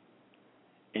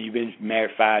 and you've been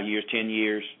married 5 years, 10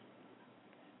 years,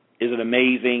 is it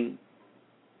amazing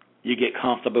you get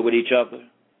comfortable with each other,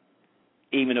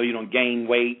 even though you don't gain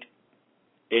weight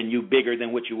and you bigger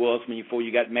than what you was before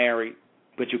you got married,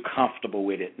 but you're comfortable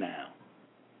with it now.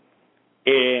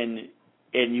 And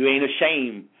you ain't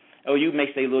ashamed. Oh, you may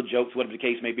say little jokes, whatever the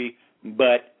case may be,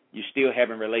 but you're still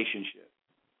having a relationship.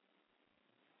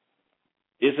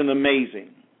 Isn't it amazing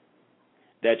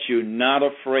that you're not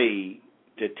afraid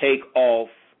to take off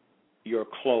your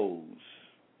clothes,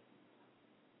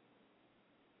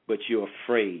 but you're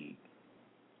afraid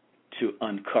to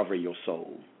uncover your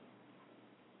soul?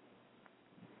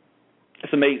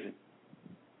 It's amazing.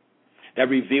 That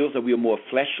reveals that we are more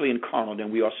fleshly and carnal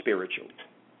than we are spiritual.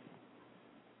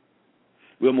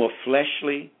 We're more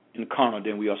fleshly and carnal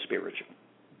than we are spiritual.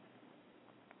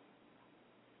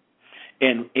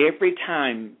 And every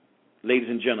time, ladies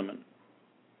and gentlemen,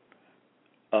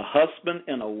 a husband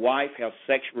and a wife have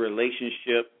sexual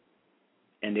relationship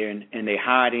and they're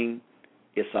hiding,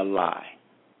 it's a lie.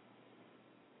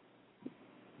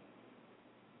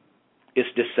 It's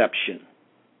deception.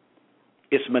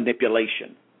 It's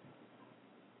manipulation.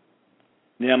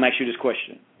 Now I'm going to ask you this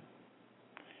question.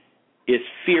 Is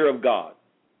fear of God?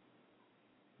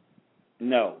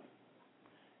 No.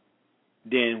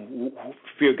 Then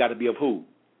fear got to be of who?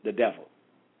 The devil.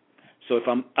 So if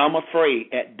I'm afraid,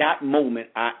 at that moment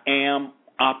I am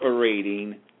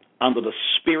operating under the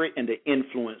spirit and the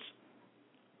influence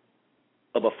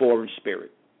of a foreign spirit.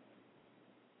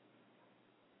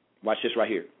 Watch this right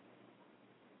here.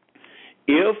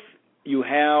 If you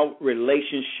have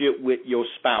relationship with your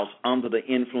spouse under the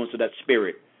influence of that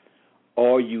spirit,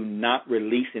 are you not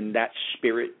releasing that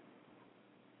spirit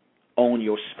on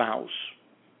your spouse?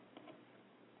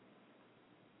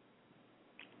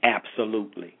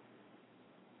 Absolutely.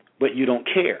 But you don't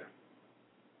care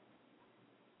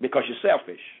because you're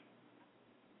selfish.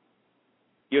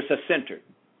 You're self-centered.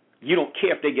 You don't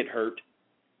care if they get hurt.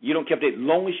 You don't care if as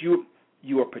long as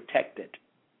you are protected.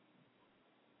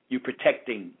 You're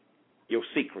protecting your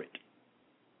secret.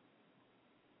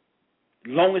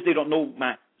 As long as they don't know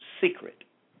my secret.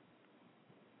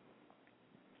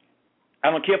 I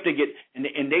don't care if they get, and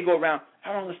they go around,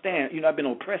 I don't understand. I've been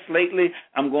oppressed lately.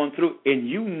 I'm going through, and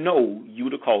you know you're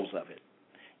the cause of it.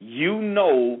 You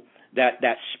know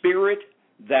that spirit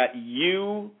that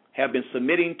you have been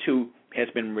submitting to has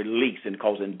been released and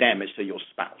causing damage to your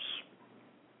spouse.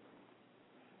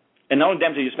 And not only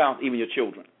damage to your spouse, even your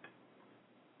children.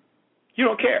 You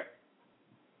don't care.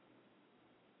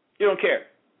 You don't care.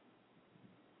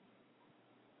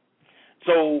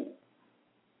 So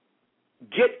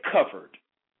get covered.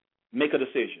 Make a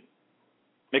decision.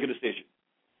 Make a decision.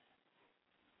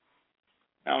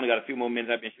 I only got a few more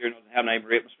minutes. I've been sharing, haven't even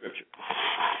read my scripture.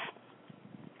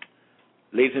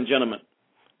 Ladies and gentlemen,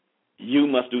 you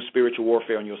must do spiritual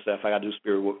warfare on yourself. I got to do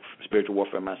spiritual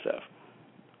warfare on myself.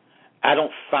 I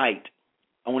don't fight.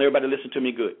 I want everybody to listen to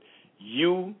me good.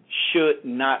 You should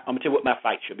not, I'm going to tell you what my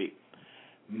fight should be.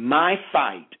 My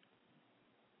fight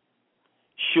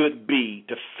should be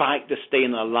to fight to stay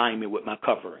in alignment with my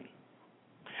covering.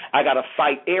 I got to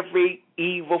fight every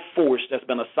evil force that's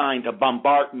been assigned to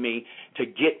bombard me to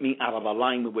get me out of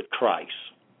alignment with Christ.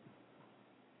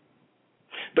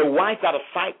 The wife got to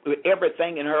fight with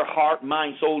everything in her heart,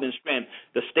 mind, soul, and strength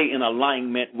to stay in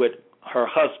alignment with her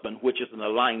husband, which is in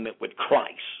alignment with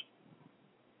Christ.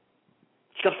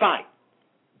 She's got to fight.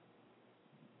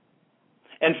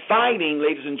 And fighting,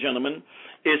 ladies and gentlemen,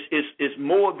 is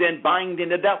more than binding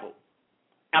the devil.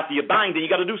 After you bind it, you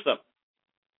got to do something.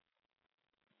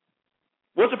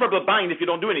 What's the purpose of binding if you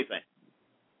don't do anything?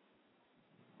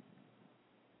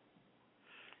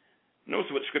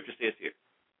 Notice what Scripture says here.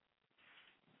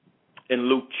 In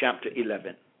Luke chapter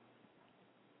 11,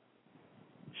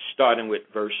 starting with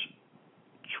verse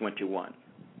 21.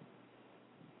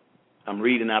 I'm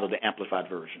reading out of the Amplified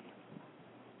Version.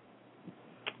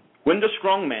 When the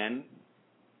strong man,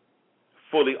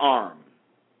 fully armed,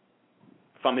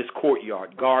 from his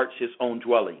courtyard, guards his own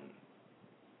dwelling,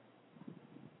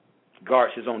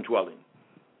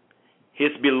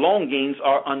 his belongings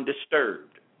are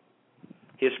undisturbed.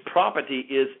 His property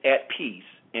is at peace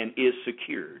and is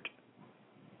secured.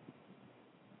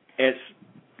 As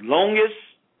long as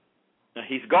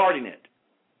he's guarding it,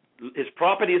 his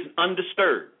property is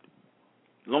undisturbed.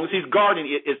 As long as he's guarding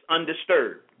it, it's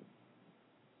undisturbed.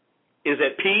 Is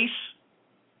at peace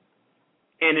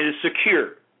and it is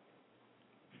secure.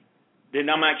 Then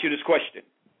I'm going to ask you this question.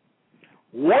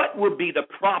 What would be the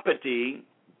property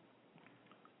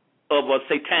of a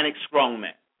satanic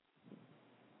strongman?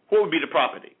 What would be the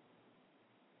property?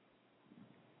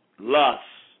 Lust,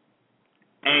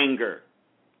 anger,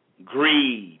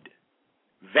 greed,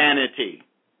 vanity,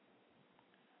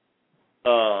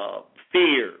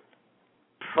 fear,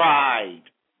 pride,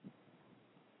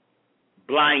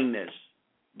 blindness,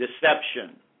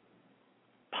 deception,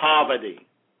 poverty,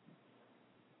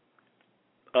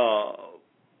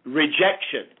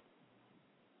 rejection.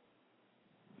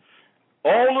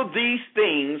 All of these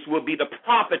things will be the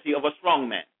property of a strong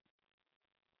man.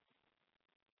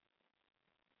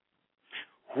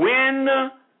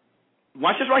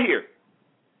 Watch this right here.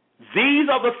 These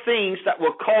are the things that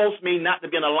will cause me not to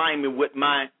be in alignment with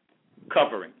my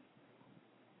covering.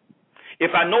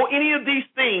 If I know any of these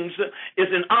things is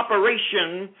in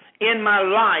operation in my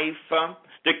life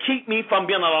to keep me from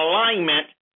being in alignment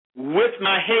with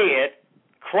my head,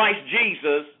 Christ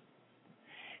Jesus,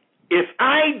 if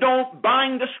I don't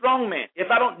bind the strong man, if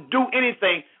I don't do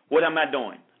anything, what am I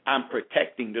doing? I'm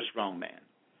protecting the strong man.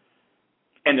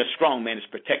 And the strong man is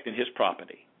protecting his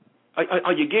property.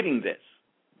 Are you getting this?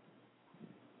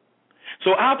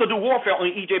 So I have to do warfare on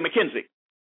E.J. McKenzie.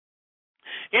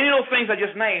 Any of those things I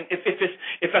just named,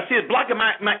 if I see it blocking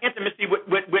my intimacy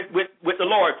with the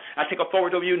Lord, I take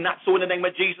authority over you, not so in the name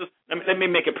of Jesus. Let me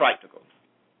make it practical.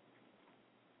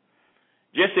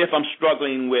 Just if I'm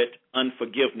struggling with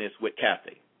unforgiveness with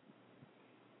Kathy.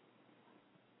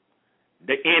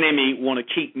 The enemy want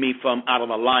to keep me from out of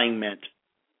alignment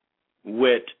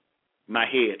with my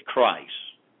head, Christ.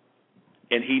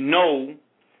 And he know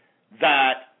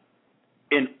that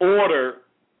in order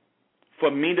for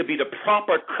me to be the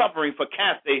proper covering for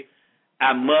Kathy,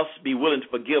 I must be willing to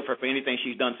forgive her for anything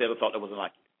she's done, said, or thought that wasn't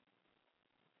like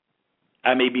it.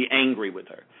 I may be angry with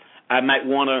her. I might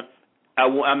want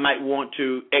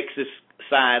to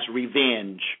exercise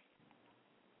revenge.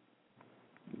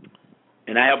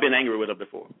 And I have been angry with her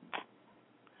before.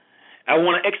 I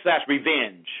want to exercise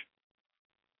revenge.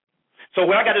 So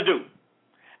what I got to do?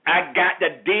 I got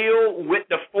to deal with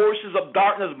the forces of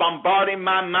darkness bombarding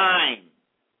my mind.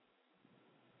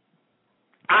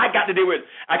 I got to deal with it.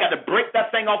 I got to break that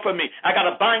thing off of me. I got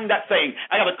to bind that thing.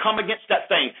 I got to come against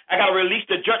that thing. I got to release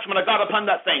the judgment of God upon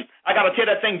that thing. I got to tell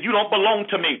that thing, you don't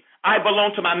belong to me. I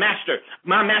belong to my master.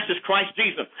 My master is Christ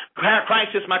Jesus.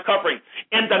 Christ is my covering.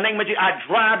 In the name of Jesus, I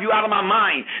drive you out of my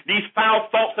mind. These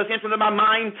foul thoughts that's entered into my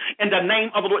mind, in the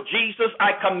name of the Lord Jesus,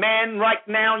 I command right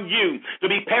now you to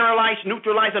be paralyzed,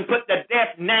 neutralized, and put to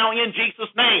death now in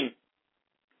Jesus' name.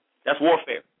 That's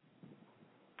warfare.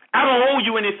 I don't owe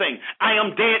you anything. I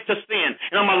am dead to sin,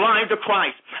 and I'm alive to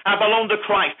Christ. I belong to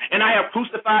Christ, and I have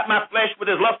crucified my flesh with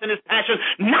his lust and his passion.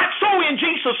 Not so in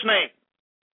Jesus' name.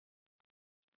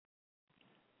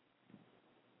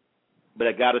 but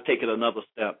I got to take it another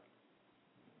step,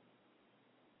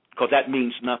 because that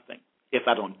means nothing if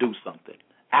I don't do something.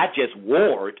 I just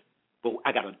warred, but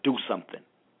I got to do something.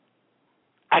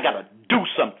 I got to do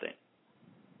something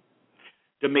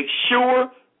to make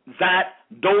sure that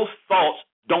those thoughts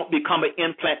don't become an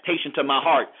implantation to my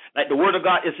heart. Like the word of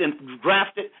God is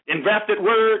engrafted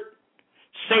word.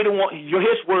 Satan wants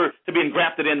his word to be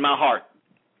engrafted in my heart.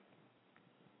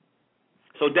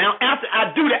 So now after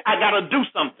I do that, I got to do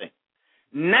something.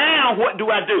 Now what do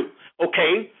I do?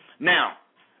 Okay, now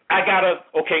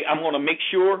I'm going to make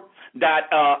sure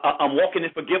that I'm walking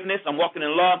in forgiveness. I'm walking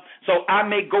in love. So I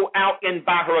may go out and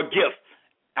buy her a gift.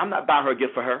 I'm not buying her a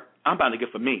gift for her. I'm buying a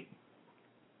gift for me.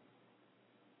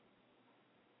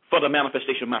 For the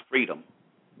manifestation of my freedom.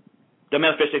 The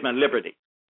manifestation of my liberty.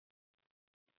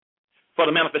 For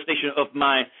the manifestation of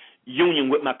my union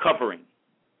with my covering.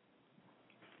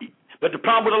 But the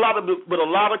problem with a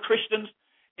lot of Christians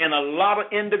and a lot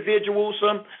of individuals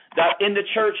that in the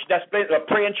church, that's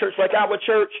praying church like our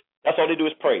church, that's all they do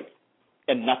is pray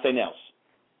and nothing else.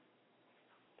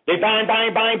 They bind.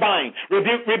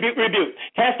 Rebuke.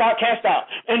 Cast out.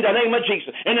 In the name of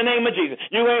Jesus. In the name of Jesus.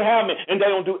 You ain't have me. And they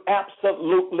don't do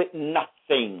absolutely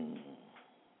nothing.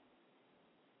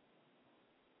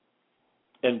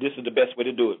 And this is the best way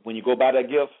to do it. When you go buy that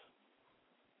gift,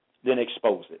 then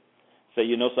expose it. Say,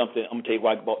 you know something? I'm going to tell you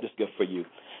why I bought this gift for you.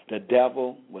 The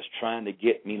devil was trying to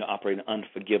get me to operate in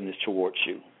unforgiveness towards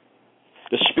you.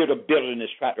 The spirit of bitterness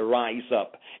tried to rise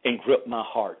up and grip my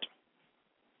heart.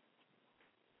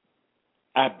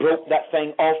 I broke that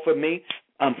thing off of me.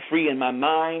 I'm free in my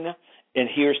mind. And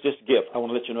here's this gift. I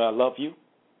want to let you know I love you.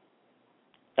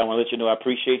 I want to let you know I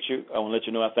appreciate you. I want to let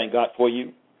you know I thank God for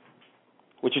you.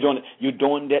 What you're doing, you're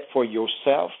doing that for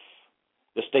yourself,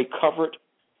 to stay covered,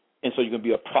 and so you can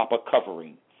be a proper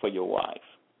covering for your wife.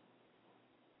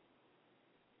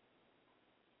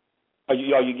 Are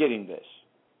you getting this?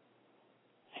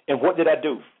 And what did I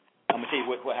do? I'm going to tell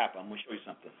you what happened. I'm going to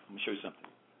show you something.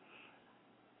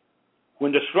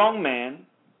 When the strong man,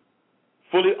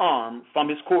 fully armed from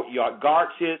his courtyard,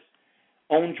 guards his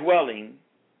own dwelling,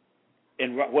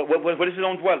 and what is his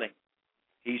own dwelling?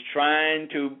 He's trying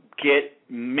to get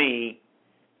me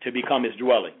to become his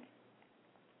dwelling.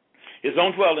 His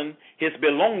own dwelling, his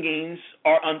belongings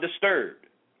are undisturbed.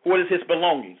 What is his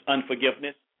belongings?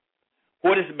 Unforgiveness.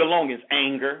 What is his belongings?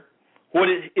 Anger. What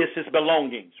is his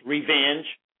belongings? Revenge.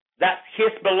 That's his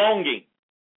belonging.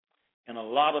 And a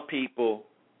lot of people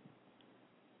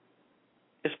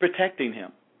is protecting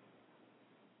him.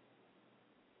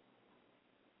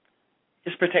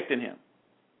 It's protecting him.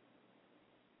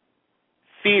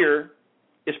 Fear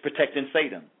is protecting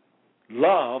Satan.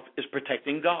 Love is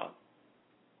protecting God.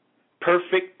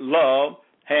 Perfect love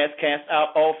has cast out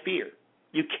all fear.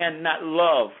 You cannot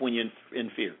love when you're in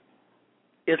fear.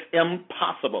 It's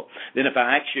impossible. Then if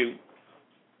I ask you,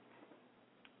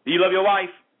 do you love your wife?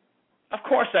 Of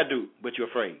course I do, but you're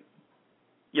afraid.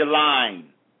 You're lying.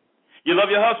 You love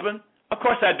your husband? Of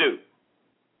course I do,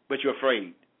 but you're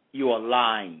afraid. You are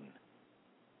lying.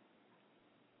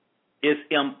 It's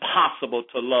impossible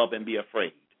to love and be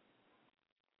afraid.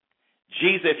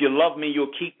 Jesus, if you love me,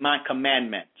 you'll keep my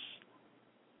commandments.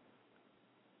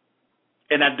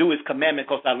 And I do his commandment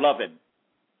because I love him.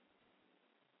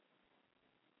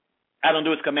 I don't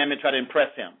do his commandment to try to impress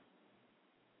him.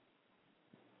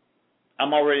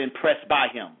 I'm already impressed by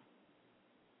him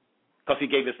because he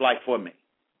gave his life for me.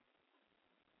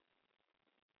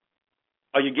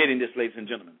 Are you getting this, ladies and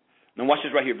gentlemen? Now watch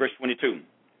this right here, verse 22.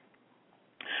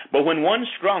 But when one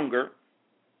stronger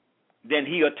than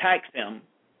he attacks him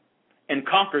and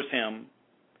conquers him,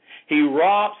 he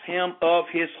robs him of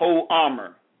his whole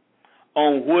armor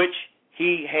on which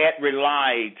he had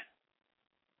relied.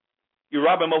 You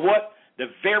rob him of what? The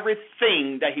very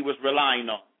thing that he was relying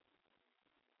on.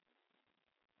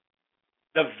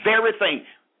 The very thing.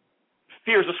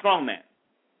 Fear is a strong man.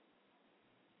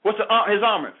 What's his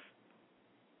armor?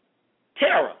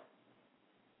 Terror.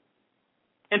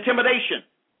 Intimidation.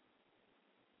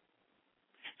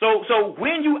 So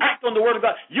when you act on the word of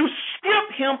God, you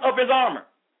strip him of his armor,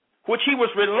 which he was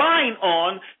relying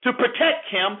on to protect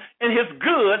him and his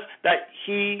goods that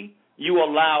you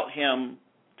allowed him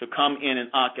to come in and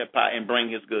occupy and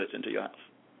bring his goods into your house.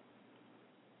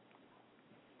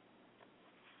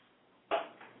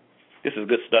 This is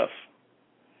good stuff.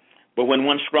 But when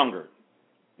one's stronger,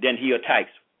 then he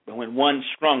attacks. But when one's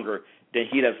stronger, then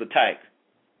he does attack.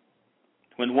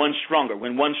 When one's stronger.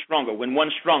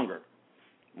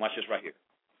 Watch this right here.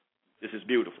 This is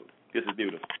beautiful.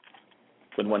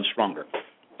 When one's stronger.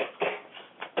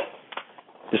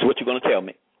 This is what you're going to tell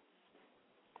me.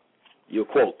 You'll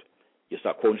quote, You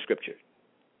start quoting scripture.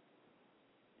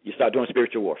 You start doing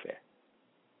spiritual warfare.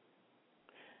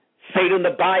 Satan,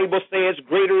 the Bible says,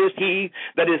 greater is he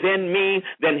that is in me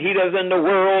than he that is in the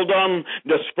world.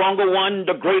 The stronger one,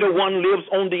 the greater one lives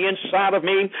on the inside of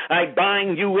me. I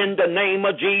bind you in the name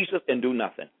of Jesus, and do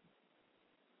nothing.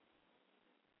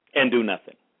 And do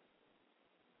nothing.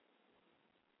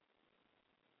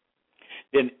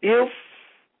 Then if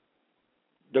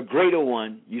the greater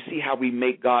one, you see how we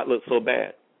make God look so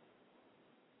bad?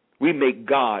 We make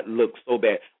God look so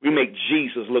bad. We make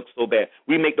Jesus look so bad.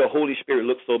 We make the Holy Spirit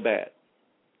look so bad.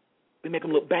 We make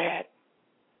him look bad.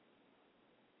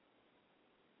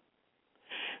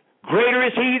 Greater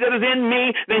is he that is in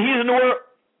me than he is in the world.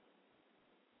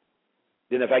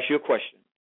 Then if I ask you a question,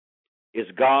 is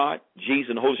God, Jesus,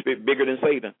 and the Holy Spirit bigger than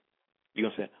Satan? You're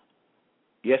going to say,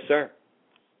 yes, sir.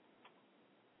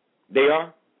 They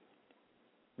are?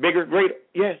 Bigger, greater?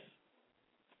 Yes.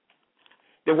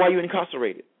 Then why are you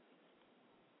incarcerated?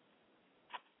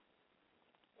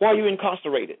 Why are you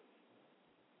incarcerated?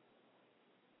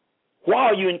 Why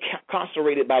are you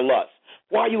incarcerated by lust?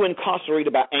 Why are you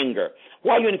incarcerated by anger?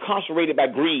 Why are you incarcerated by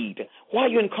greed? Why are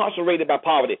you incarcerated by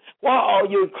poverty? Why are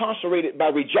you incarcerated by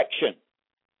rejection?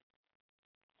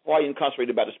 Why are you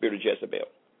incarcerated by the spirit of Jezebel?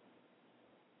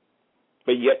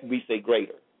 But yet we say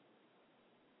greater.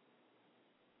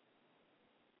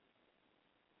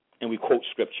 And we quote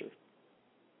scripture.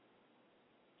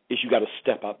 Is you got to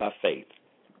step out by faith.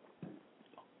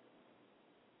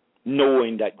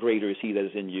 Knowing that greater is he that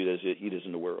is in you than he that is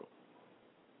in the world.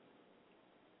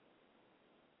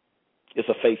 It's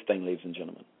a faith thing, ladies and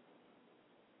gentlemen.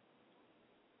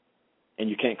 And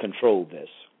you can't control this.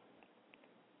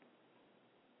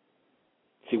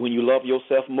 See, when you love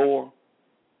yourself more,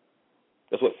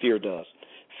 that's what fear does.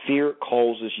 Fear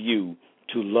causes you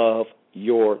to love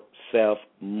yourself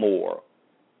more.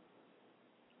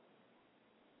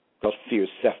 Because fear is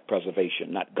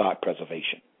self-preservation, not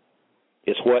God-preservation.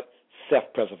 It's what?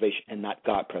 Self-preservation and not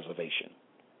God-preservation.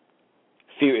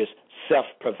 Fear is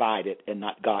self-provided and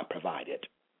not God-provided.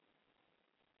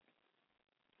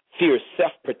 Fear is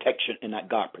self-protection and not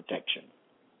God-protection.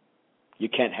 You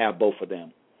can't have both of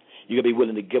them. You got to be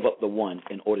willing to give up the one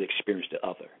in order to experience the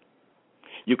other.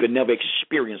 You can never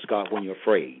experience God when you're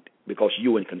afraid because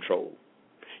you're in control.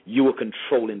 You are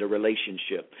controlling the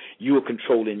relationship. You are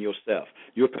controlling yourself.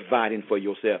 You're providing for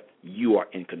yourself. You are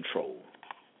in control.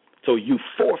 So you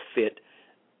forfeit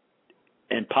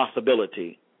an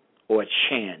possibility or a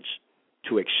chance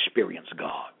to experience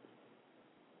God.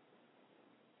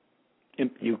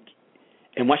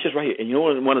 And watch this right here. And you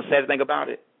know one of the sad thing about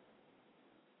it?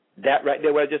 That right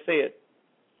there, what I just said,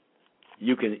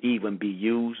 you can even be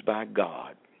used by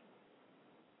God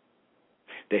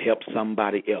to help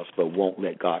somebody else, but won't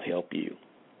let God help you.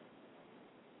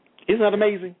 Isn't that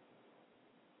amazing?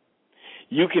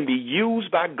 You can be used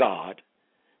by God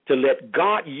to let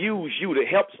God use you to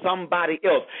help somebody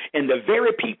else. And the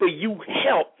very people you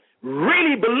help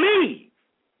really believe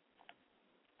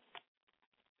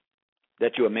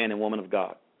that you're a man and woman of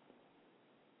God.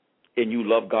 And you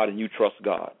love God and you trust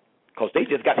God. Because they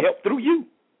just got help through you.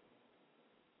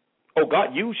 Oh,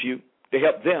 God used you to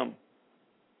help them.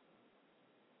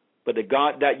 But the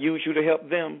God that used you to help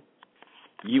them,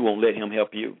 you won't let him help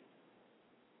you.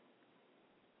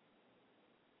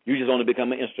 You just only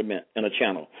become an instrument and a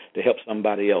channel to help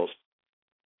somebody else.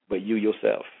 But you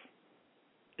yourself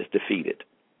is defeated.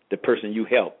 The person you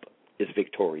help is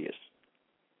victorious.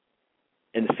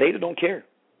 And Satan don't care.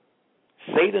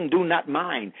 Satan do not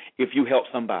mind if you help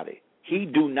somebody. He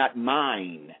do not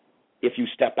mind if you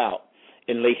step out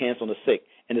and lay hands on the sick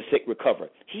and the sick recover.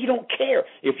 He don't care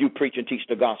if you preach and teach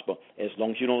the gospel as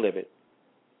long as you don't live it.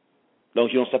 As long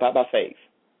as you don't step out by faith.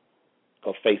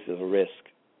 Because faith is a risk.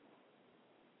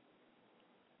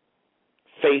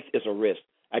 Faith is a risk.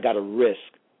 I got to risk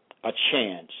a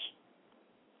chance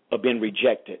of being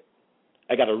rejected.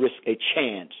 I got to risk a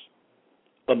chance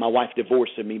of my wife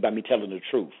divorcing me by me telling the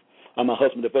truth. Or my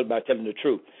husband divorced by telling the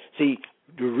truth. See,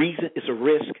 the reason it's a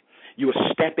risk, you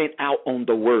are stepping out on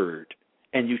the word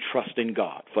and you trust in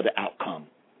God for the outcome.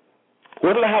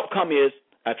 Whatever the outcome is,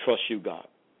 I trust you, God.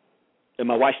 And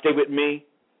my wife stay with me,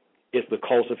 it's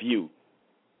because of you.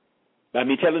 By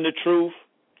me telling the truth,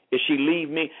 if she leave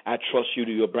me, I trust you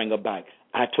to bring her back.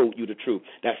 I told you the truth.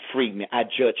 That freed me. I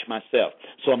judge myself,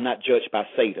 so I'm not judged by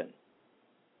Satan.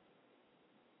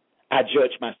 I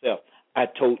judge myself. I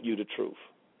told you the truth.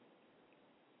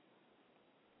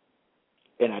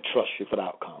 And I trust you for the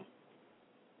outcome.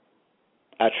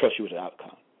 I trust you with the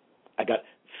outcome.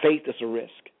 Faith is a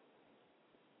risk.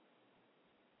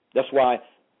 That's why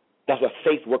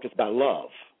faith works by love.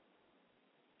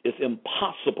 It's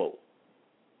impossible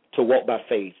to walk by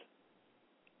faith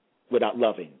without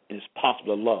loving. And it's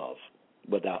possible to love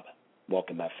without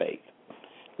walking by faith.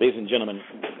 Ladies and gentlemen,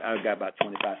 I've got about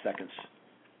 25 seconds.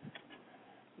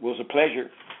 It was a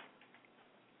pleasure.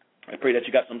 I pray that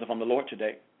you got something from the Lord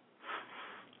today.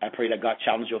 I pray that God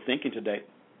challenged your thinking today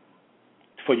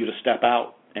for you to step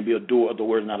out and be a doer of the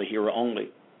word, not a hearer only,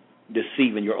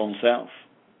 deceiving your own self.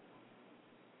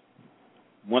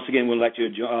 Once again, we'd like to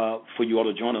for you all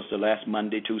to join us the last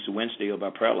Monday, Tuesday, Wednesday of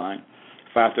our prayer line,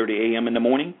 5:30 a.m. in the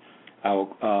morning.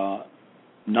 Our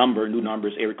new number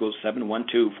is area code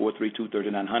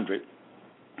 712-432-3900.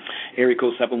 Area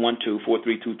code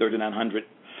 712-432-3900.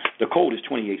 The code is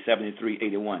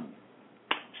 287381.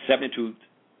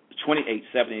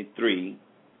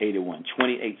 287381.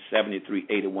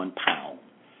 287381 pound.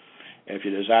 If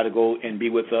you desire to go and be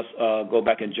with us, go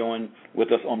back and join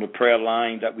with us on the prayer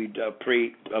line that we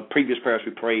prayed, previous prayers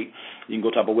we prayed. You can go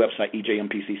to our website,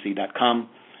 ejmpcc.com,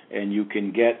 and you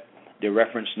can get the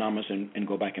reference numbers and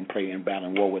go back and pray and battle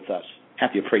and war with us.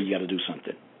 After you pray, you got to do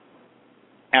something.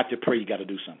 After you pray, you got to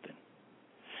do something.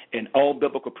 And all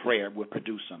biblical prayer will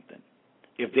produce something.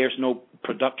 If there's no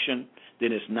production,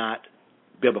 then it's not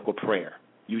biblical prayer.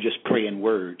 You just pray in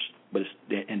words,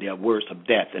 and they are words of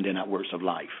death, and they're not words of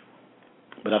life.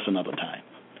 But that's another time.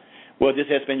 Well, this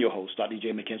has been your host, Dr.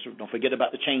 E.J. McKenzie. Don't forget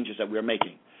about the changes that we're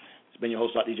making. It's been your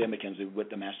host, Dr. E.J. McKenzie, with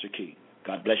the Master Key.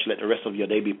 God bless you. Let the rest of your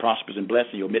day be prosperous and blessed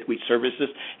in your midweek services.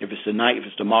 If it's tonight, if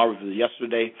it's tomorrow, if it's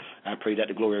yesterday, I pray that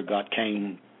the glory of God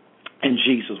came and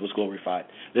Jesus was glorified.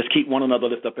 Let's keep one another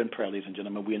lifted up in prayer, ladies and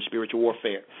gentlemen. We're in spiritual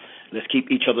warfare. Let's keep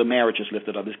each other's marriages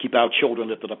lifted up. Let's keep our children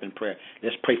lifted up in prayer.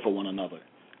 Let's pray for one another.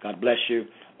 God bless you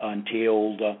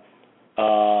until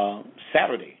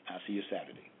Saturday. I'll see you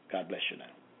Saturday. God bless you now.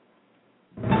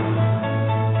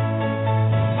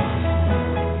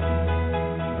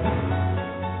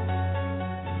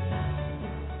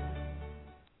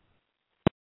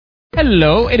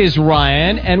 Hello, it is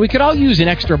Ryan, and we could all use an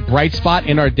extra bright spot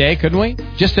in our day, couldn't we?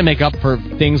 Just to make up for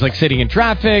things like sitting in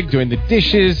traffic, doing the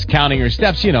dishes, counting your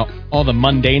steps, all the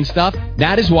mundane stuff.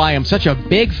 That is why I'm such a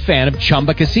big fan of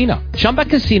Chumba Casino. Chumba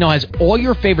Casino has all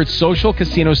your favorite social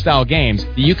casino-style games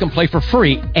that you can play for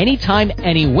free anytime,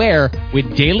 anywhere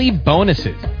with daily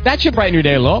bonuses. That should brighten your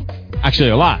day a little. Actually,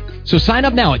 a lot. So sign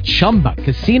up now at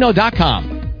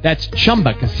ChumbaCasino.com. That's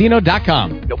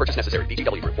ChumbaCasino.com. No purchase necessary.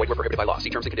 VGW Group. Void where prohibited by law. See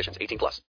terms and conditions. 18+.